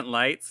fluorescent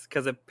lights,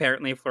 because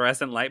apparently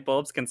fluorescent light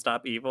bulbs can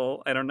stop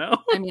evil. I don't know.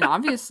 I mean,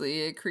 obviously,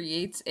 it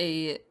creates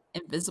a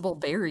invisible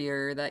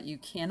barrier that you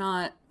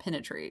cannot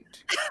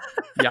penetrate.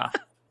 Yeah.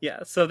 Yeah,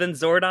 so then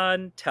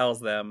Zordon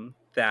tells them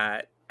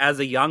that as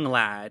a young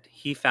lad,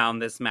 he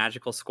found this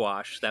magical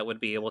squash that would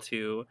be able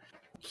to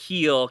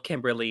heal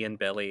Kimberly and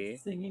Billy.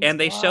 Singing And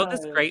they show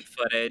this squash. great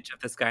footage of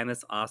this guy in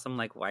this awesome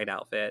like white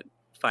outfit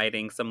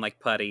fighting some like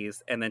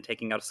putties and then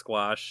taking out a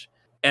squash.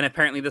 And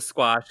apparently the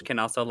squash can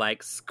also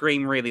like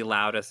scream really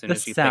loud as soon The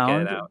as you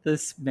sound pick it out.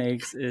 this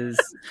makes is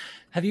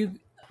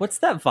what's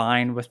that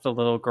Vine with the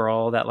little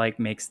girl that like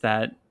makes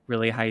that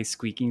really high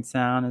squeaking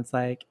sound? It's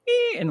like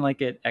 "Ee," and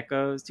like it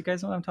echoes. Do you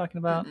guys know what I'm talking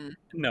about? Mm-mm.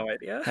 No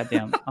idea. God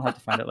damn, I'll have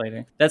to find it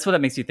later. That's what it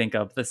makes you think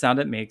of. The sound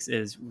it makes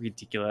is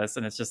ridiculous,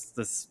 and it's just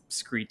this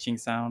screeching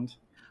sound.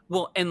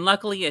 Well, and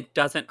luckily it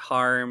doesn't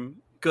harm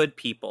good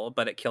people,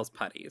 but it kills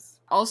putties.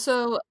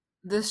 Also,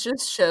 this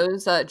just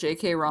shows that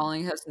J.K.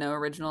 Rowling has no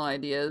original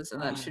ideas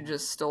and that she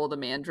just stole the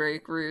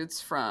Mandrake roots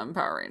from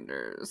Power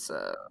Rangers.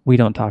 So We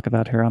don't talk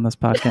about her on this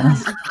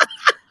podcast.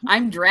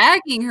 I'm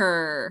dragging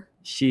her.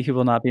 She who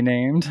will not be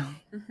named.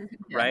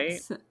 Right?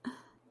 Yes.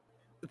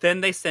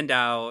 Then they send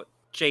out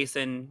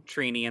Jason,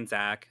 Trini, and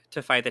Zach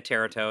to fight the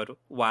Terratoad,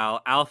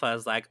 while Alpha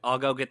is like, I'll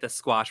go get the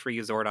squash for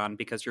you, Zordon,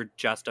 because you're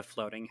just a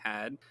floating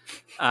head.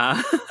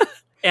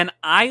 And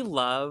I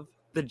love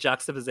the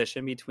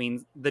juxtaposition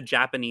between the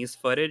Japanese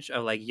footage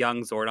of like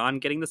young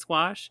Zordon getting the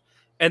squash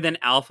and then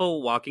Alpha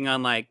walking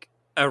on like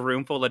a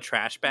room full of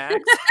trash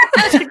bags.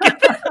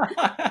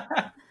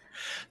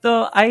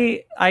 Though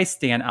I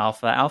stan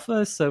Alpha. Alpha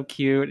is so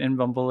cute and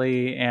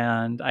bumbly,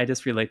 and I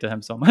just relate to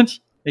him so much.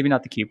 Maybe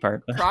not the cute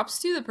part, but Props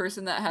to the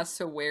person that has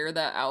to wear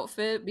that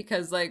outfit,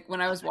 because like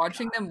when I was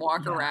watching them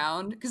walk Yeah.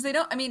 around, because they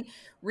don't, I mean,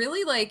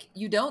 really, like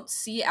you don't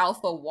see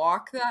Alpha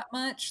walk that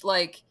much,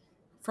 like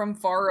from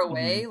far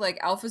away. Like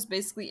Alpha's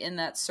basically in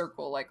that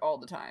circle like all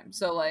the time.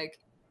 So like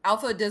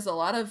Alpha does a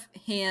lot of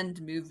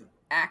hand move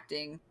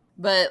acting,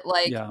 but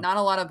like Yeah. not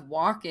a lot of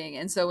walking.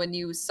 And so when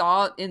you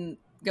saw in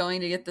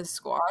going to get the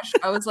squash,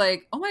 I was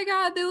like, oh my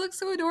god, they look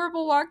so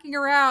adorable walking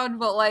around.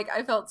 But like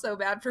I felt so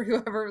bad for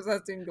whoever was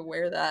having to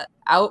wear that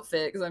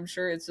outfit, because I'm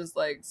sure it's just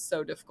like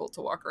so difficult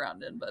to walk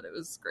around in, but it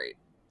was great.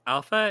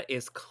 Alpha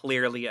is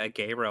clearly a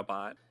gay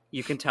robot.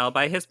 You can tell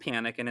by his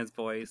panic in his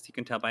voice. You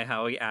can tell by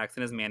how he acts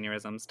in his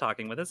mannerisms,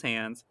 talking with his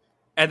hands.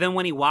 And then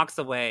when he walks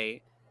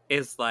away,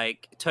 is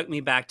like, took me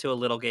back to a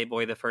little gay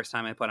boy the first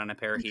time I put on a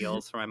pair of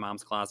heels from my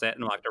mom's closet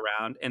and walked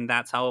around. And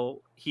that's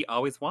how he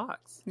always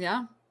walks.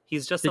 Yeah.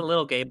 He's just a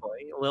little gay boy,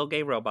 a little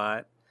gay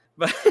robot.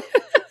 But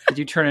did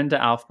you turn into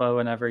Alpha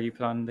whenever you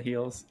put on the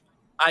heels?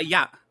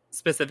 yeah,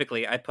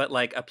 specifically, I put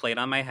like a plate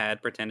on my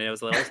head, pretended it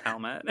was a little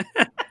helmet.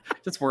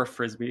 Just wore a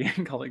frisbee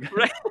and call it good.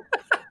 Right.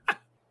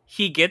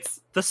 He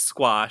gets the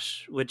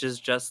squash, which is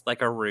just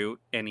like a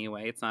root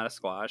anyway. It's not a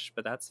squash,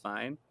 but that's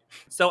fine.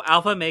 So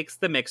Alpha makes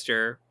the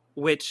mixture,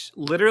 which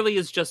literally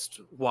is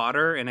just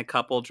water and a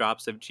couple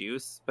drops of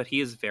juice. But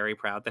he is very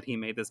proud that he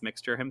made this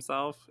mixture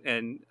himself,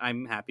 and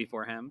I'm happy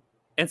for him.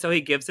 And so he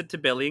gives it to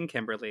Billy and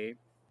Kimberly,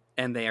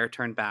 and they are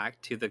turned back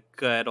to the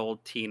good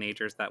old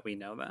teenagers that we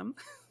know them.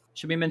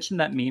 Should we mention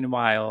that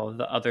meanwhile,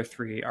 the other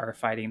three are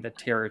fighting the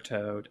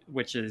Terratoad,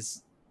 which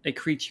is a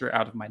creature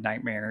out of my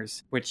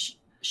nightmares, which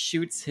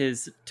shoots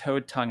his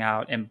toad tongue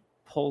out and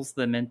pulls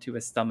them into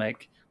his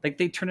stomach. Like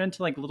they turn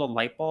into like little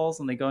light balls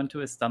and they go into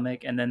his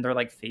stomach, and then their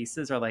like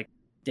faces are like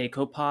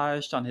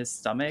decoupaged on his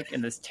stomach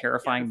in this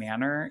terrifying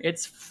manner.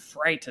 It's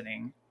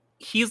frightening.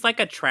 He's like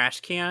a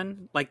trash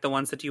can, like the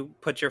ones that you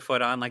put your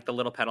foot on, like the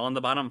little pedal on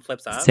the bottom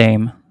flips up.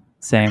 Same.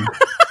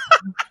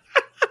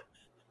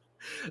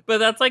 But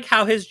that's like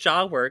how his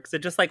jaw works. It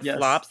just like Yes.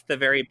 flops to the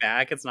very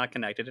back. It's not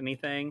connected to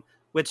anything,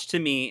 which to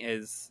me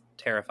is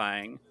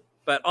terrifying.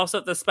 But also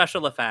the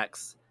special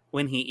effects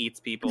when he eats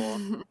people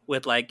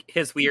with like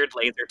his weird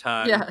laser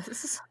tongue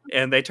Yes.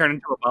 and they turn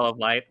into a ball of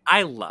light.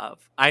 I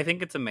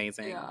think it's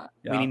amazing. Yeah.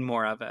 We need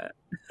more of it.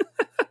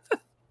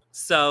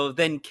 So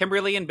then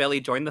Kimberly and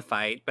Billy join the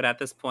fight. But at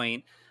this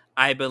point,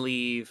 I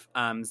believe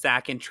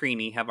Zach and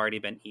Trini have already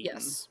been eaten.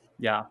 Yes.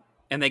 Yeah.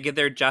 And they get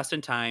there just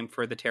in time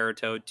for the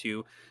Terratoad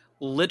to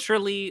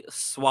literally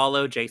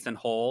swallow Jason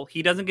whole.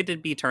 He doesn't get to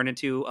be turned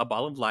into a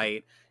ball of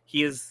light.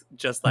 He is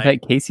just I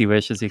like, bet Casey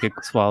wishes he could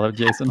swallow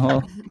Jason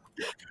whole.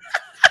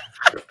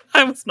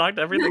 I almost knocked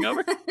everything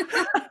over.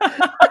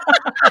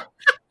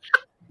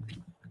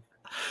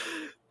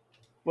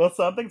 Well,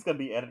 something's going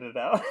to be edited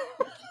out.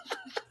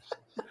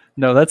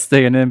 No, that's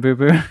staying in, boo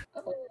boo.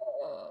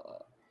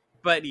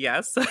 But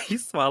yes, he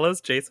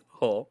swallows Jason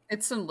whole.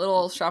 It's some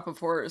little Shop of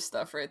Horrors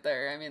stuff right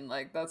there. I mean,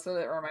 like, that's what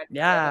it reminded me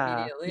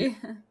Yeah. of immediately.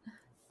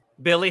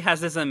 Billy has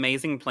this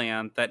amazing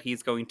plan that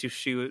he's going to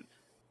shoot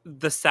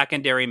the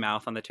secondary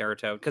mouth on the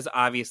Pterotoad, because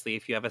obviously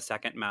if you have a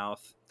second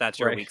mouth, that's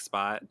your Right. weak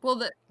spot.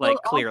 Well,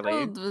 Clearly.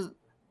 also,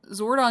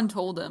 Zordon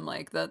told him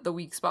like that the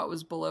weak spot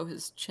was below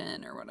his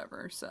chin or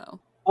whatever. So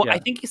Well, Yeah. I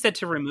think he said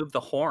to remove the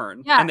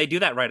horn, Yeah. and they do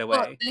that right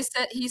well, away.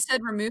 he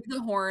said remove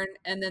the horn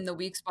and then the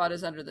weak spot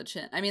is under the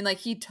chin. I mean, like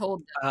he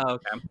told them. Oh,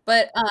 okay.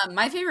 But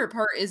my favorite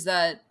part is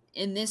that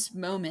in this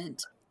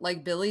moment,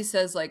 like Billy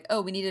says, like,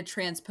 "Oh, we need to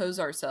transpose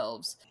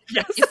ourselves."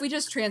 Yes. If we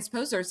just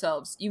transpose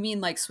ourselves, you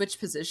mean like switch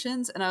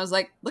positions? And I was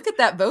like, look at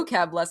that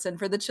vocab lesson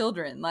for the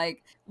children.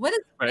 Like, what is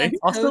Right.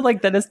 Also, transpose?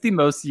 like that is the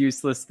most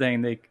useless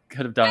thing they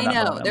could have done. I in that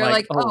know. moment. They're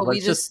like, oh, we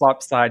let's just just-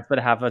 swap sides, but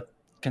have a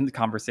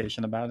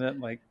conversation about it.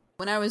 Like,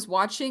 When I was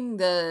watching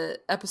the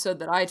episode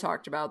that I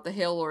talked about, the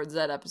Hail Lord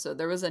Zed episode,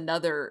 there was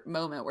another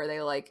moment where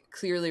they like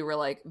clearly were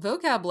like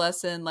vocab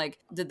lesson. Like,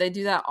 did they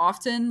do that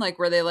often? Like,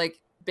 where they like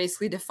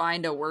basically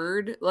defined a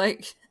word?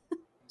 Like,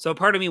 So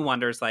part of me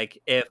wonders,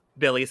 like, if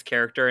Billy's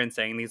character in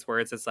saying these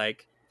words is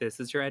like, this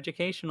is your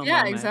educational Yeah,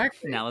 moment.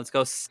 exactly. Now let's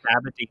go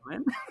stab a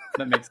demon.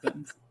 that makes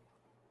sense.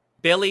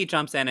 Billy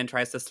jumps in and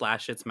tries to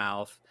slash its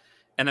mouth.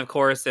 And of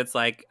course, it's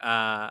like,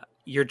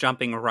 you're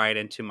jumping right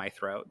into my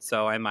throat,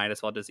 so I might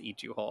as well just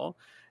eat you whole.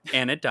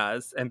 And it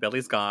does, and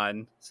Billy's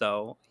gone.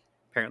 So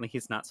apparently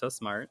he's not so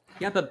smart.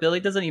 Yeah, but Billy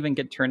doesn't even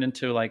get turned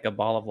into like a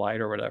ball of light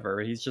or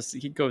whatever.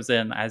 He goes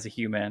in as a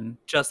human.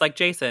 Just like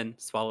Jason,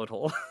 swallowed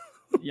whole.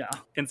 Yeah.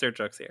 Insert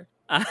jokes here.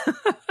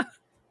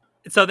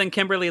 So then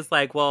Kimberly is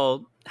like,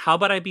 well, how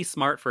about I be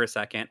smart for a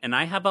second? And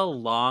I have a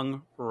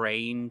long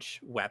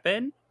range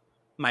weapon,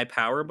 my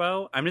power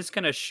bow. I'm just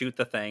going to shoot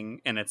the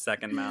thing in its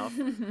second mouth.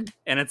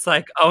 And it's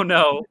like, oh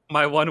no,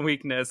 my one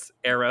weakness,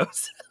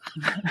 arrows.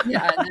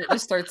 yeah, and it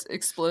just starts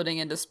exploding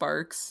into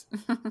sparks.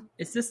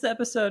 Is this the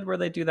episode where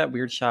they do that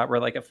weird shot where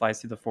like it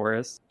flies through the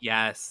forest?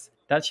 Yes.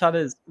 That shot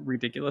is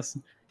ridiculous.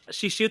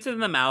 She shoots it in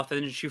the mouth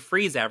and she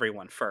frees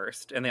everyone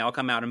first. And they all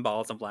come out in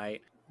balls of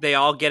light. They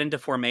all get into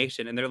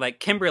formation and they're like,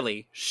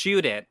 Kimberly,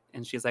 shoot it.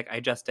 And she's like, I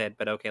just did,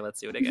 but okay,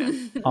 let's do it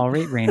again. All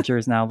right,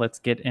 Rangers, now let's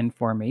get in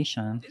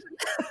formation.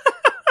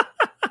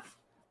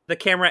 The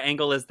camera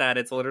angle is that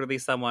it's literally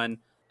someone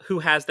who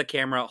has the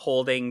camera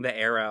holding the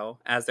arrow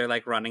as they're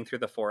like running through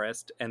the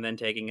forest and then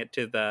taking it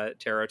to the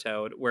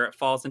Pterotoad where it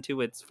falls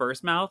into its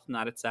first mouth,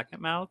 not its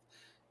second mouth.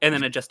 And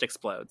then it just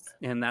explodes.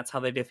 And that's how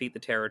they defeat the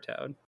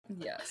Pterotoad.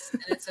 Yes,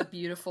 and it's a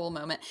beautiful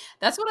moment.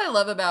 That's what I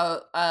love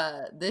about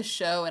this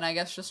show, and I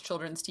guess just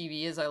children's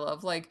TV, is I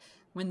love like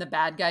when the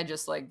bad guy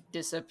just like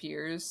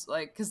disappears,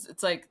 like because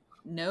it's like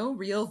no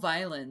real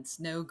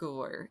violence, no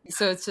gore.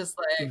 So it's just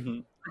like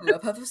a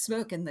puff of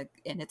smoke and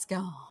it's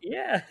gone.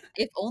 Yeah.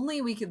 If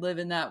only we could live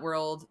in that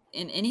world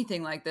in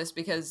anything like this,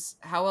 because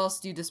how else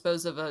do you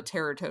dispose of a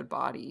Pterotoad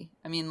body?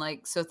 I mean,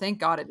 like, so thank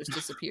God it just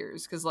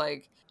disappears, because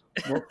like.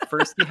 Well,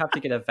 first you have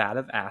to get a vat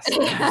of acid.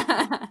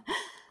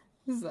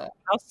 So.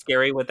 How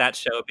scary would that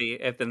show be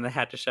if then they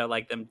had to show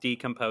like them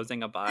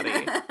decomposing a body?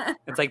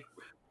 It's like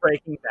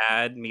Breaking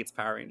Bad meets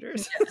Power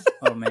Rangers.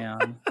 Oh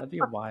man, that'd be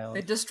wild.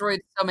 They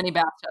destroyed so many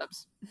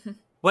bathtubs.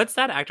 What's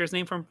that actor's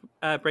name from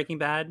Breaking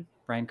Bad?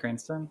 Bryan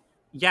Cranston?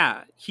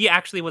 Yeah, he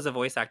actually was a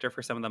voice actor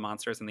for some of the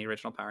monsters in the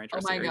original Power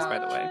Rangers Oh my series, God, by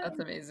the way. that's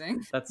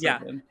amazing. That's Yeah.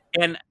 so good.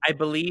 And I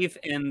believe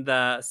in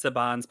the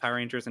Saban's Power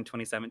Rangers in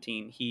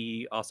 2017,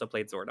 he also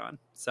played Zordon.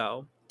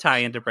 So tie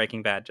into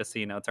Breaking Bad, just so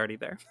you know, it's already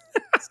there.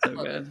 So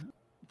Love good.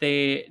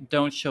 They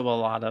don't show a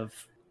lot of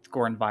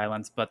gore and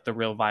violence, but the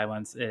real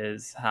violence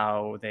is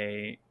how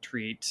they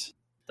treat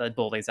the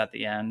bullies at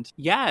the end.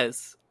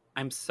 Yes,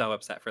 I'm so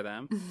upset for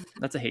them.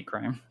 That's a hate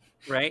crime.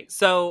 Right?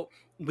 So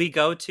we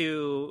go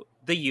to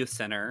the youth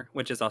center,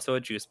 which is also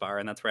a juice bar,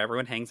 and that's where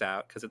everyone hangs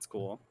out because it's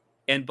cool.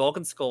 And Bulk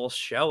and Skull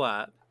show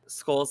up.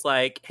 Skull's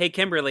like, hey,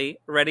 Kimberly,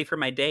 ready for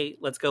my date?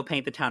 Let's go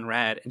paint the town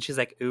red. And she's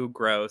like, ooh,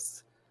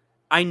 gross.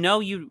 I know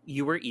you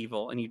were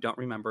evil and you don't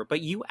remember, but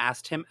you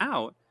asked him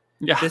out.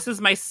 Yeah. This is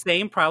my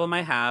same problem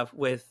I have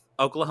with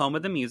Oklahoma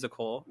the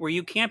Musical, where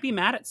you can't be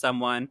mad at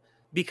someone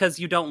because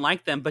you don't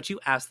like them, but you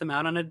ask them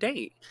out on a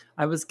date.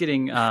 I was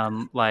getting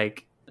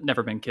like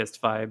Never Been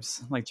Kissed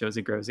vibes, like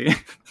Josie Grosey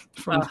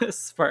from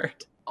this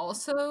part.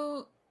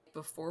 Also,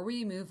 before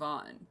we move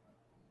on,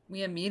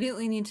 we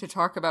immediately need to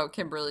talk about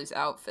Kimberly's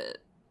outfit,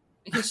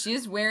 because she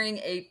is wearing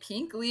a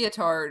pink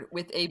leotard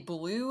with a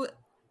blue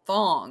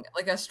thong,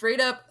 like a straight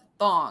up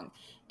thong.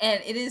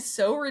 And it is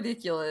so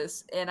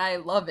ridiculous, and I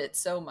love it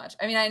so much.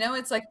 I mean, I know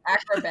it's like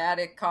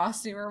acrobatic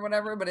costume or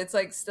whatever, but it's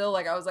like still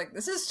like I was like,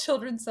 this is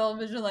children's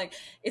television. Like,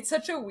 it's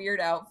such a weird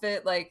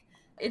outfit. Like,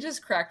 it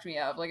just cracked me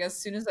up. Like, as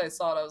soon as I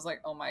saw it, I was like,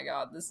 oh my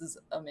God, this is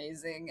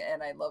amazing,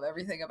 and I love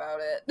everything about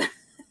it.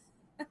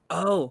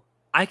 Oh,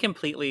 I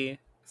completely,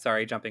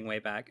 sorry, jumping way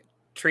back.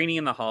 Trini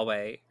in the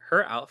hallway,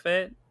 her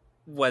outfit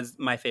was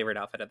my favorite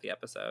outfit of the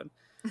episode.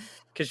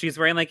 Because she's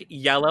wearing like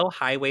yellow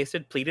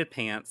high-waisted pleated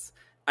pants,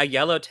 a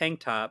yellow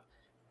tank top,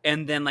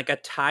 and then like a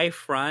tie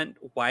front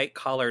white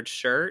collared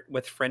shirt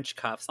with French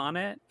cuffs on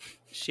it.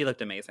 She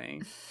looked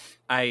amazing.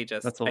 I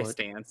look.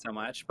 stand so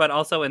much. But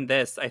also in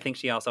this, I think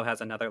she also has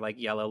another like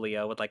yellow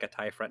Leo with like a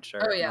tie front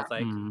shirt. Oh And I yeah. was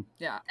like,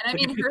 Yeah. And I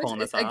look at mean, you hers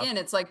pulling is, this off. again,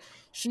 it's like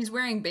she's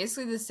wearing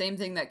basically the same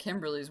thing that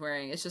Kimberly's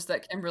wearing. It's just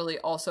that Kimberly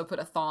also put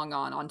a thong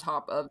on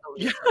top of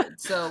the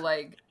leotard. So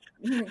like,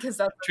 because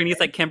that's Trini's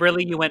like,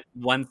 Kimberly, you went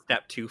one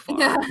step too far.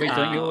 Yeah. Wait,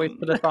 don't you always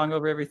put a thong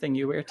over everything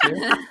you wear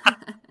too?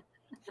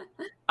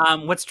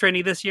 What's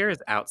trendy this year is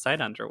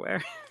outside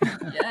underwear.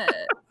 Yeah.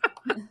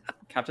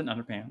 Captain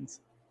Underpants.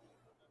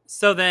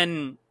 So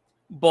then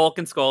Bulk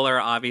and Skull are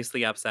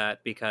obviously upset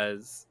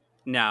because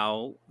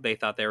now they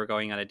thought they were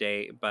going on a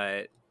date,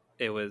 but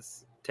it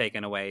was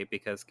taken away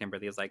because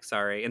Kimberly is like,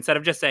 sorry. Instead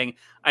of just saying,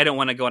 I don't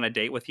want to go on a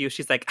date with you,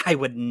 she's like, I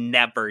would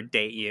never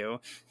date you.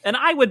 And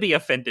I would be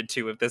offended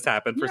too if this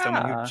happened for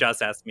someone who Yeah.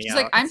 just asked me She's out.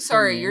 like, I'm It's so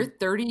sorry, mean. you're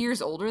 30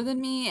 years older than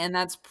me, and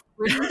that's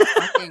pretty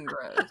fucking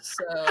gross.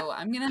 So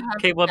I'm gonna have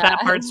Okay, well, that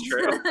part's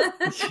true.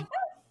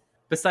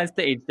 Besides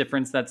the age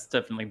difference, that's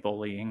definitely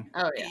bullying.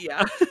 Oh yeah.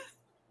 Yeah,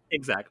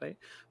 exactly.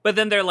 But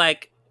then they're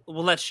like,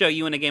 well, let's show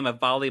you in a game of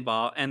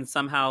volleyball. And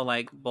somehow,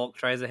 like, Bulk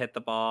tries to hit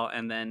the ball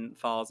and then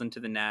falls into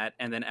the net,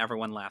 and then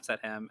everyone laughs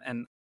at him.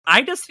 And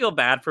I just feel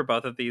bad for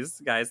both of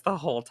these guys the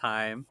whole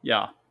time.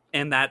 Yeah.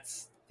 And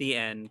that's the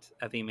end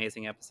of the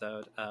amazing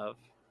episode of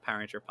Power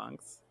Ranger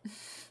Punks.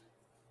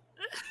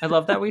 I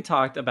love that we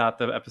talked about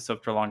the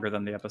episode for longer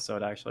than the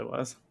episode actually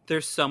was.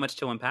 There's so much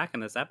to unpack in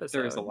this episode.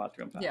 There is a lot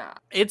to unpack. Yeah.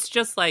 It's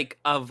just like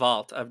a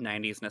vault of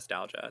 90s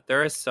nostalgia.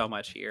 There is so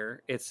much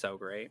here. It's so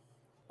great.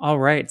 All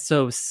right.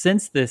 So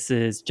since this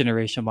is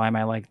Generation Why Am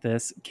I Like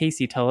This,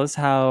 Casey, tell us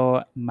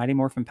how Mighty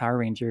Morphin Power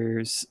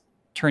Rangers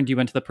turned you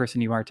into the person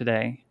you are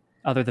today,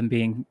 other than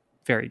being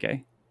very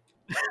gay.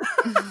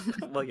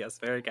 Well, yes,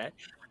 very gay.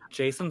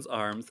 Jason's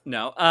arms.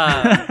 No.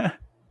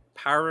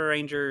 Power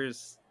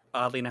Rangers,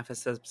 oddly enough, has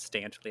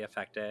substantially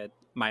affected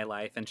my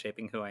life and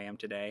shaping who I am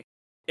today.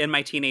 In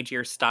my teenage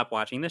years, stopped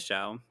watching the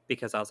show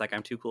because I was like,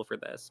 I'm too cool for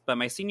this. But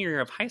my senior year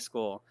of high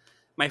school,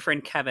 my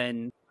friend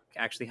Kevin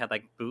actually had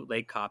like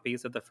bootleg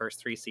copies of the first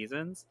 3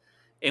 seasons.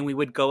 And we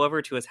would go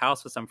over to his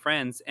house with some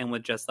friends and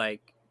would just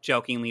like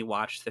jokingly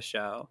watch the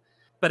show.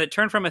 But it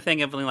turned from a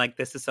thing of being like,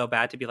 this is so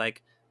bad, to be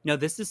like, no,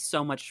 this is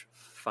so much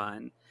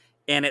fun.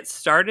 And it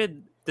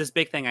started this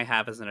big thing I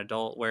have as an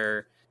adult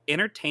where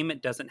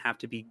entertainment doesn't have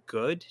to be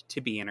good to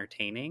be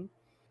entertaining.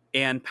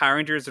 And Power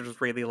Rangers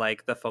was really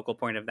like the focal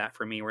point of that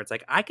for me, where it's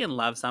like, I can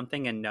love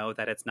something and know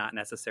that it's not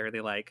necessarily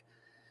like,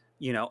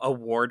 you know,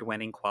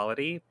 award-winning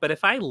quality. But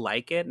if I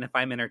like it and if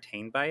I'm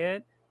entertained by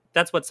it,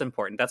 that's what's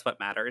important. That's what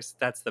matters.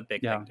 That's the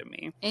big thing to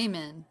me.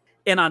 Amen.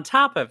 And on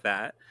top of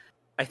that,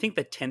 I think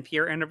the 10th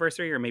year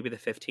anniversary, or maybe the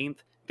 15th,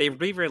 they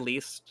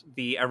re-released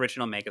the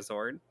original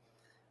Megazord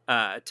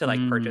to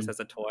like purchase as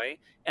a toy.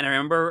 And I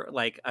remember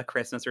like a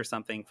Christmas or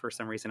something, for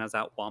some reason I was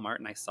at Walmart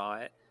and I saw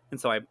it, and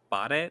so I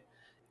bought it.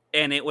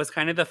 And it was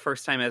kind of the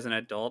first time as an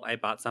adult I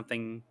bought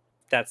something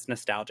that's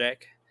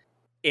nostalgic,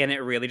 and it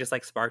really just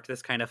like sparked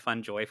this kind of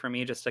fun joy for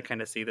me, just to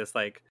kind of see this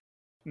like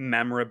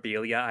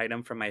memorabilia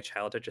item from my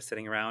childhood just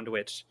sitting around,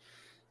 which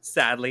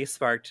sadly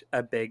sparked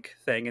a big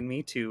thing in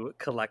me to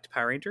collect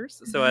Power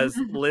Rangers. So as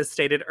Liz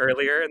stated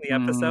earlier in the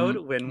episode,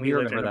 when we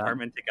lived in an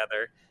apartment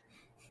together,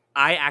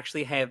 I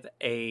actually have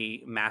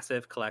a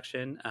massive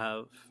collection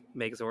of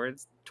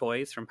Megazords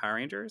toys from Power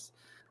Rangers.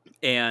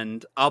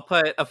 And I'll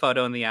put a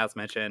photo in the as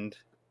mentioned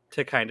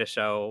to kind of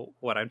show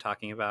what I'm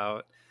talking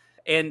about.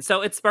 And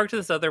so it sparked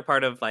this other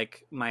part of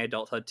like my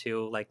adulthood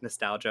too, like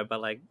nostalgia, but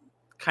like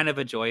kind of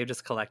a joy of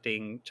just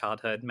collecting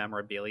childhood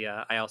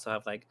memorabilia. I also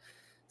have like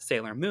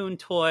Sailor Moon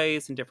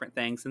toys and different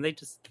things, and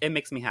it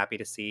makes me happy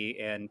to see.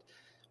 And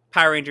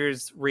Power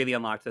Rangers really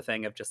unlocked the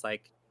thing of just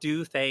like,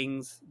 do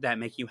things that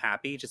make you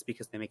happy just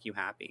because they make you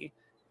happy.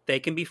 They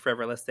can be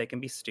frivolous, they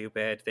can be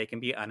stupid, they can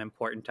be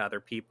unimportant to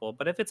other people,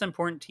 but if it's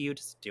important to you,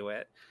 just do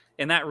it.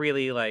 And that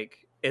really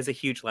like is a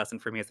huge lesson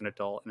for me as an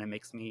adult, and it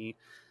makes me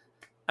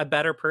a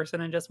better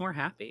person and just more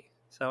happy.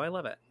 So I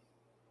love it.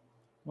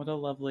 What a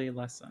lovely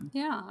lesson.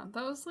 Yeah,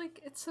 that was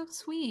like, it's so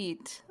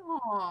sweet.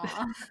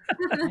 Aww.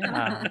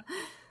 Yeah.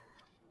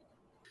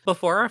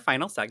 Before our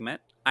final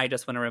segment, I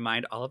just want to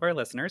remind all of our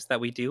listeners that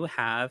we do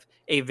have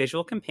a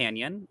visual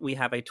companion. We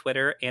have a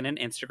Twitter and an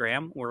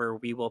Instagram where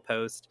we will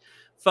post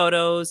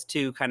photos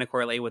to kind of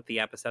correlate with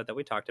the episode that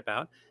we talked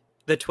about.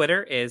 The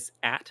Twitter is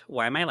at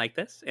Why Am I Like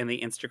This, and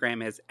the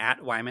Instagram is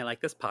at Why Am I Like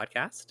This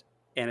Podcast.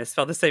 And it's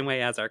spelled the same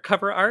way as our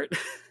cover art.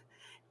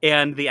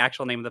 And the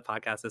actual name of the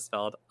podcast is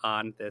spelled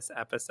on this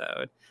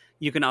episode.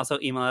 You can also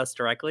email us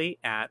directly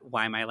at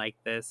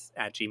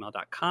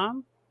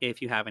whyamilikethis@gmail.com if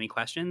you have any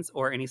questions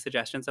or any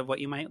suggestions of what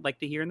you might like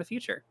to hear in the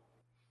future.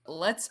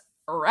 Let's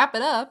wrap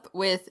it up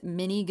with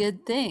many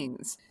good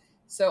things.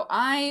 So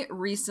I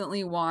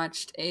recently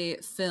watched a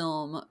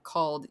film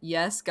called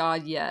Yes,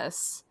 God,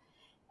 Yes.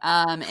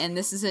 And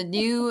this is a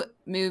new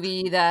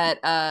movie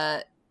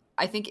that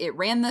I think it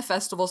ran the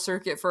festival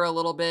circuit for a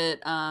little bit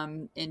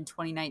in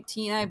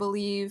 2019, I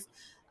believe.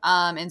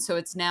 And so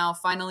it's now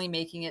finally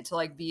making it to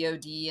like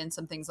VOD and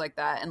some things like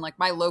that. And like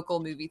my local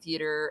movie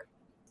theater,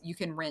 you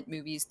can rent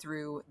movies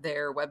through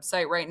their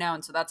website right now.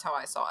 And so that's how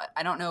I saw it.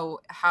 I don't know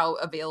how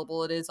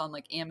available it is on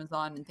like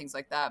Amazon and things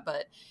like that,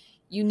 but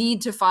you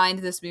need to find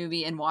this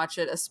movie and watch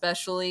it,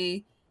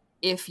 especially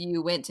if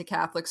you went to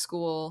Catholic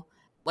school.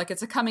 Like,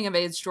 it's a coming of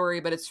age story,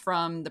 but it's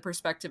from the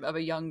perspective of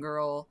a young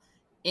girl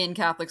in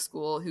Catholic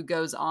school who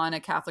goes on a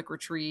Catholic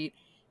retreat,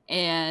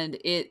 and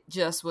it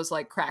just was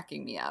like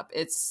cracking me up.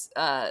 It's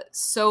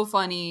so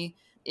funny.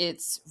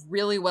 It's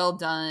really well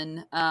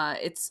done.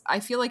 I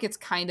feel like it's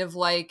kind of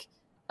like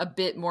a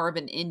bit more of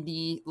an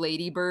indie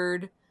Lady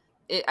Bird.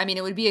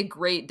 It would be a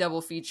great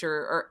double feature,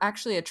 or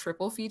actually a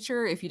triple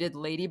feature, if you did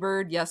Lady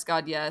Bird, Yes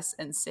God Yes,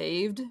 and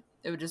Saved.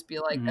 It would just be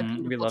like a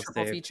beautiful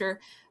triple feature.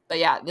 But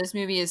yeah, this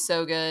movie is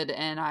so good,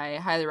 and I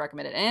highly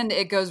recommend it. And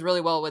it goes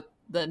really well with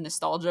the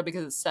nostalgia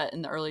because it's set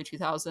in the early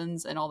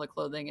 2000s, and all the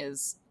clothing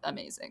is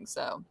amazing.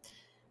 So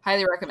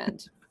highly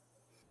recommend.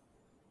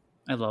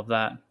 I love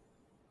that.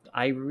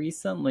 I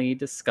recently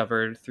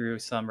discovered through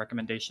some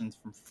recommendations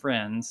from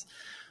friends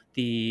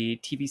the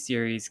TV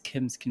series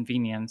Kim's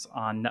Convenience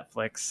on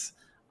Netflix.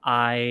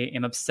 I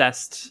am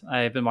obsessed.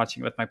 I've been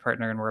watching it with my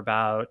partner, and we're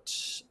about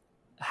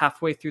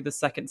halfway through the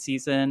second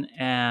season,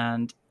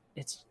 and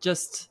it's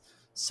just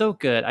so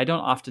good. I don't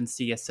often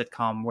see a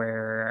sitcom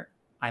where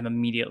I'm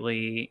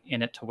immediately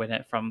in it to win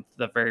it from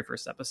the very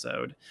first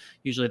episode.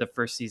 Usually the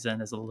first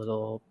season is a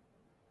little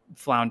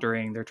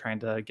floundering. They're trying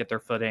to get their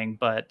footing,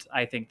 but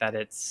I think that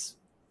it's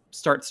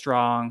starts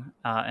strong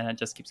and it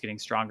just keeps getting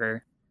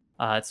stronger.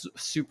 It's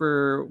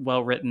super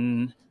well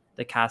written.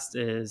 The cast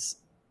is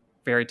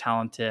very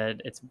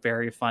talented. It's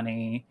very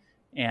funny,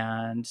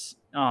 and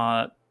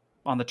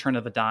on the turn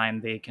of a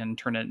dime, they can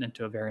turn it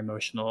into a very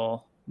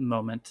emotional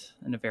moment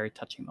and a very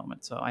touching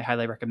moment. So I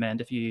highly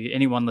recommend, if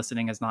anyone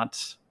listening has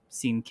not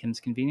seen Kim's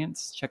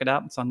Convenience, check it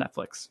out. It's on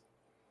Netflix.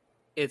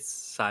 It's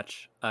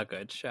such a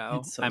good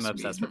show. So I'm sweet.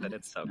 obsessed with it.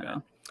 It's so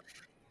good.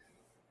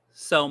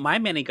 So my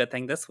mini good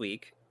thing this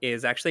week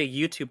is actually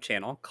a YouTube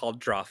channel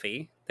called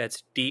Drawfee.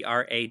 That's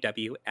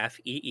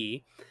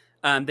DRAWFEE.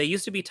 They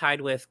used to be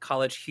tied with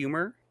College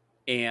Humor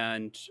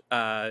and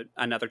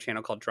another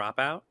channel called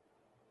Dropout.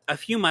 A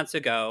few months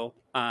ago,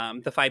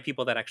 the 5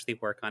 people that actually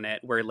work on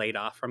it were laid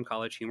off from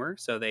College Humor,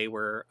 so they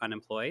were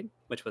unemployed,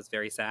 which was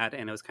very sad,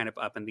 and it was kind of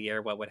up in the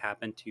air what would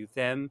happen to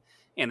them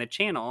and the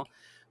channel.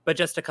 But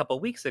just a couple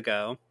weeks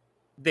ago,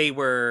 they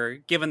were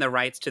given the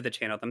rights to the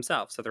channel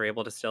themselves, so they're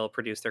able to still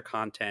produce their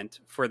content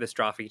for this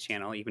Drawfee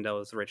channel, even though it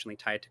was originally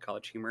tied to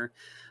College Humor.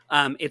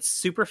 It's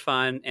super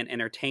fun and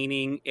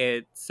entertaining.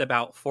 It's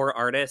about 4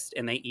 artists,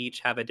 and they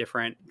each have a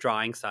different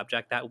drawing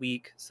subject that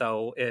week.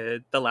 So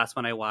the last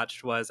one I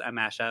watched was a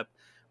mashup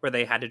where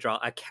they had to draw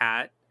a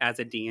cat as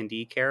a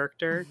D&D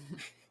character.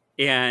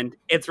 And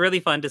it's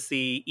really fun to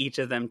see each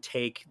of them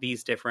take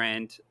these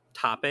different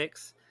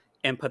topics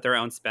and put their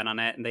own spin on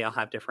it. And they all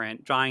have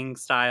different drawing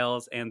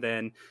styles. And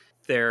then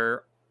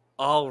they're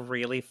all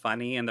really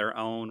funny in their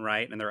own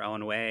right, in their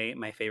own way.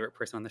 My favorite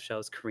person on the show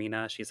is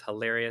Karina. She's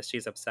hilarious.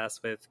 She's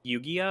obsessed with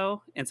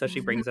Yu-Gi-Oh! And so she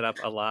brings it up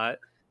a lot.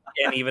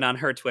 And even on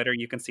her Twitter,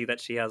 you can see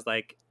that she has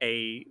like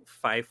a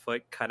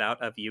 5-foot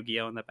cutout of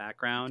Yu-Gi-Oh! In the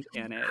background.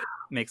 And it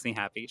makes me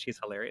happy. She's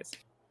hilarious.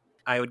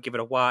 I would give it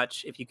a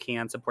watch if you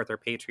can. Support their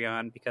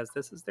Patreon, because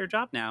this is their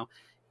job now.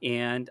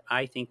 And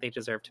I think they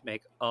deserve to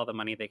make all the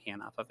money they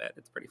can off of it.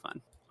 It's pretty fun.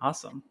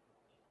 Awesome.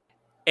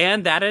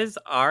 And that is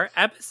our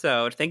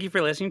episode. Thank you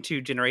for listening to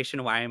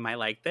Generation Why Am I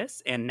Like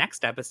This? And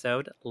next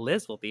episode,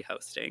 Liz will be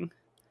hosting.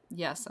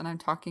 Yes, and I'm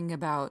talking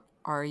about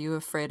Are You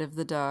Afraid of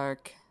the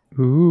Dark?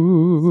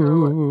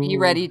 Ooh. So be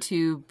ready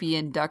to be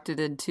inducted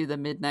into the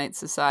Midnight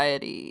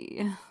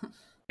Society.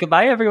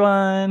 Goodbye,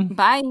 everyone.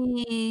 Bye.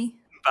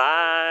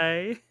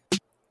 Bye.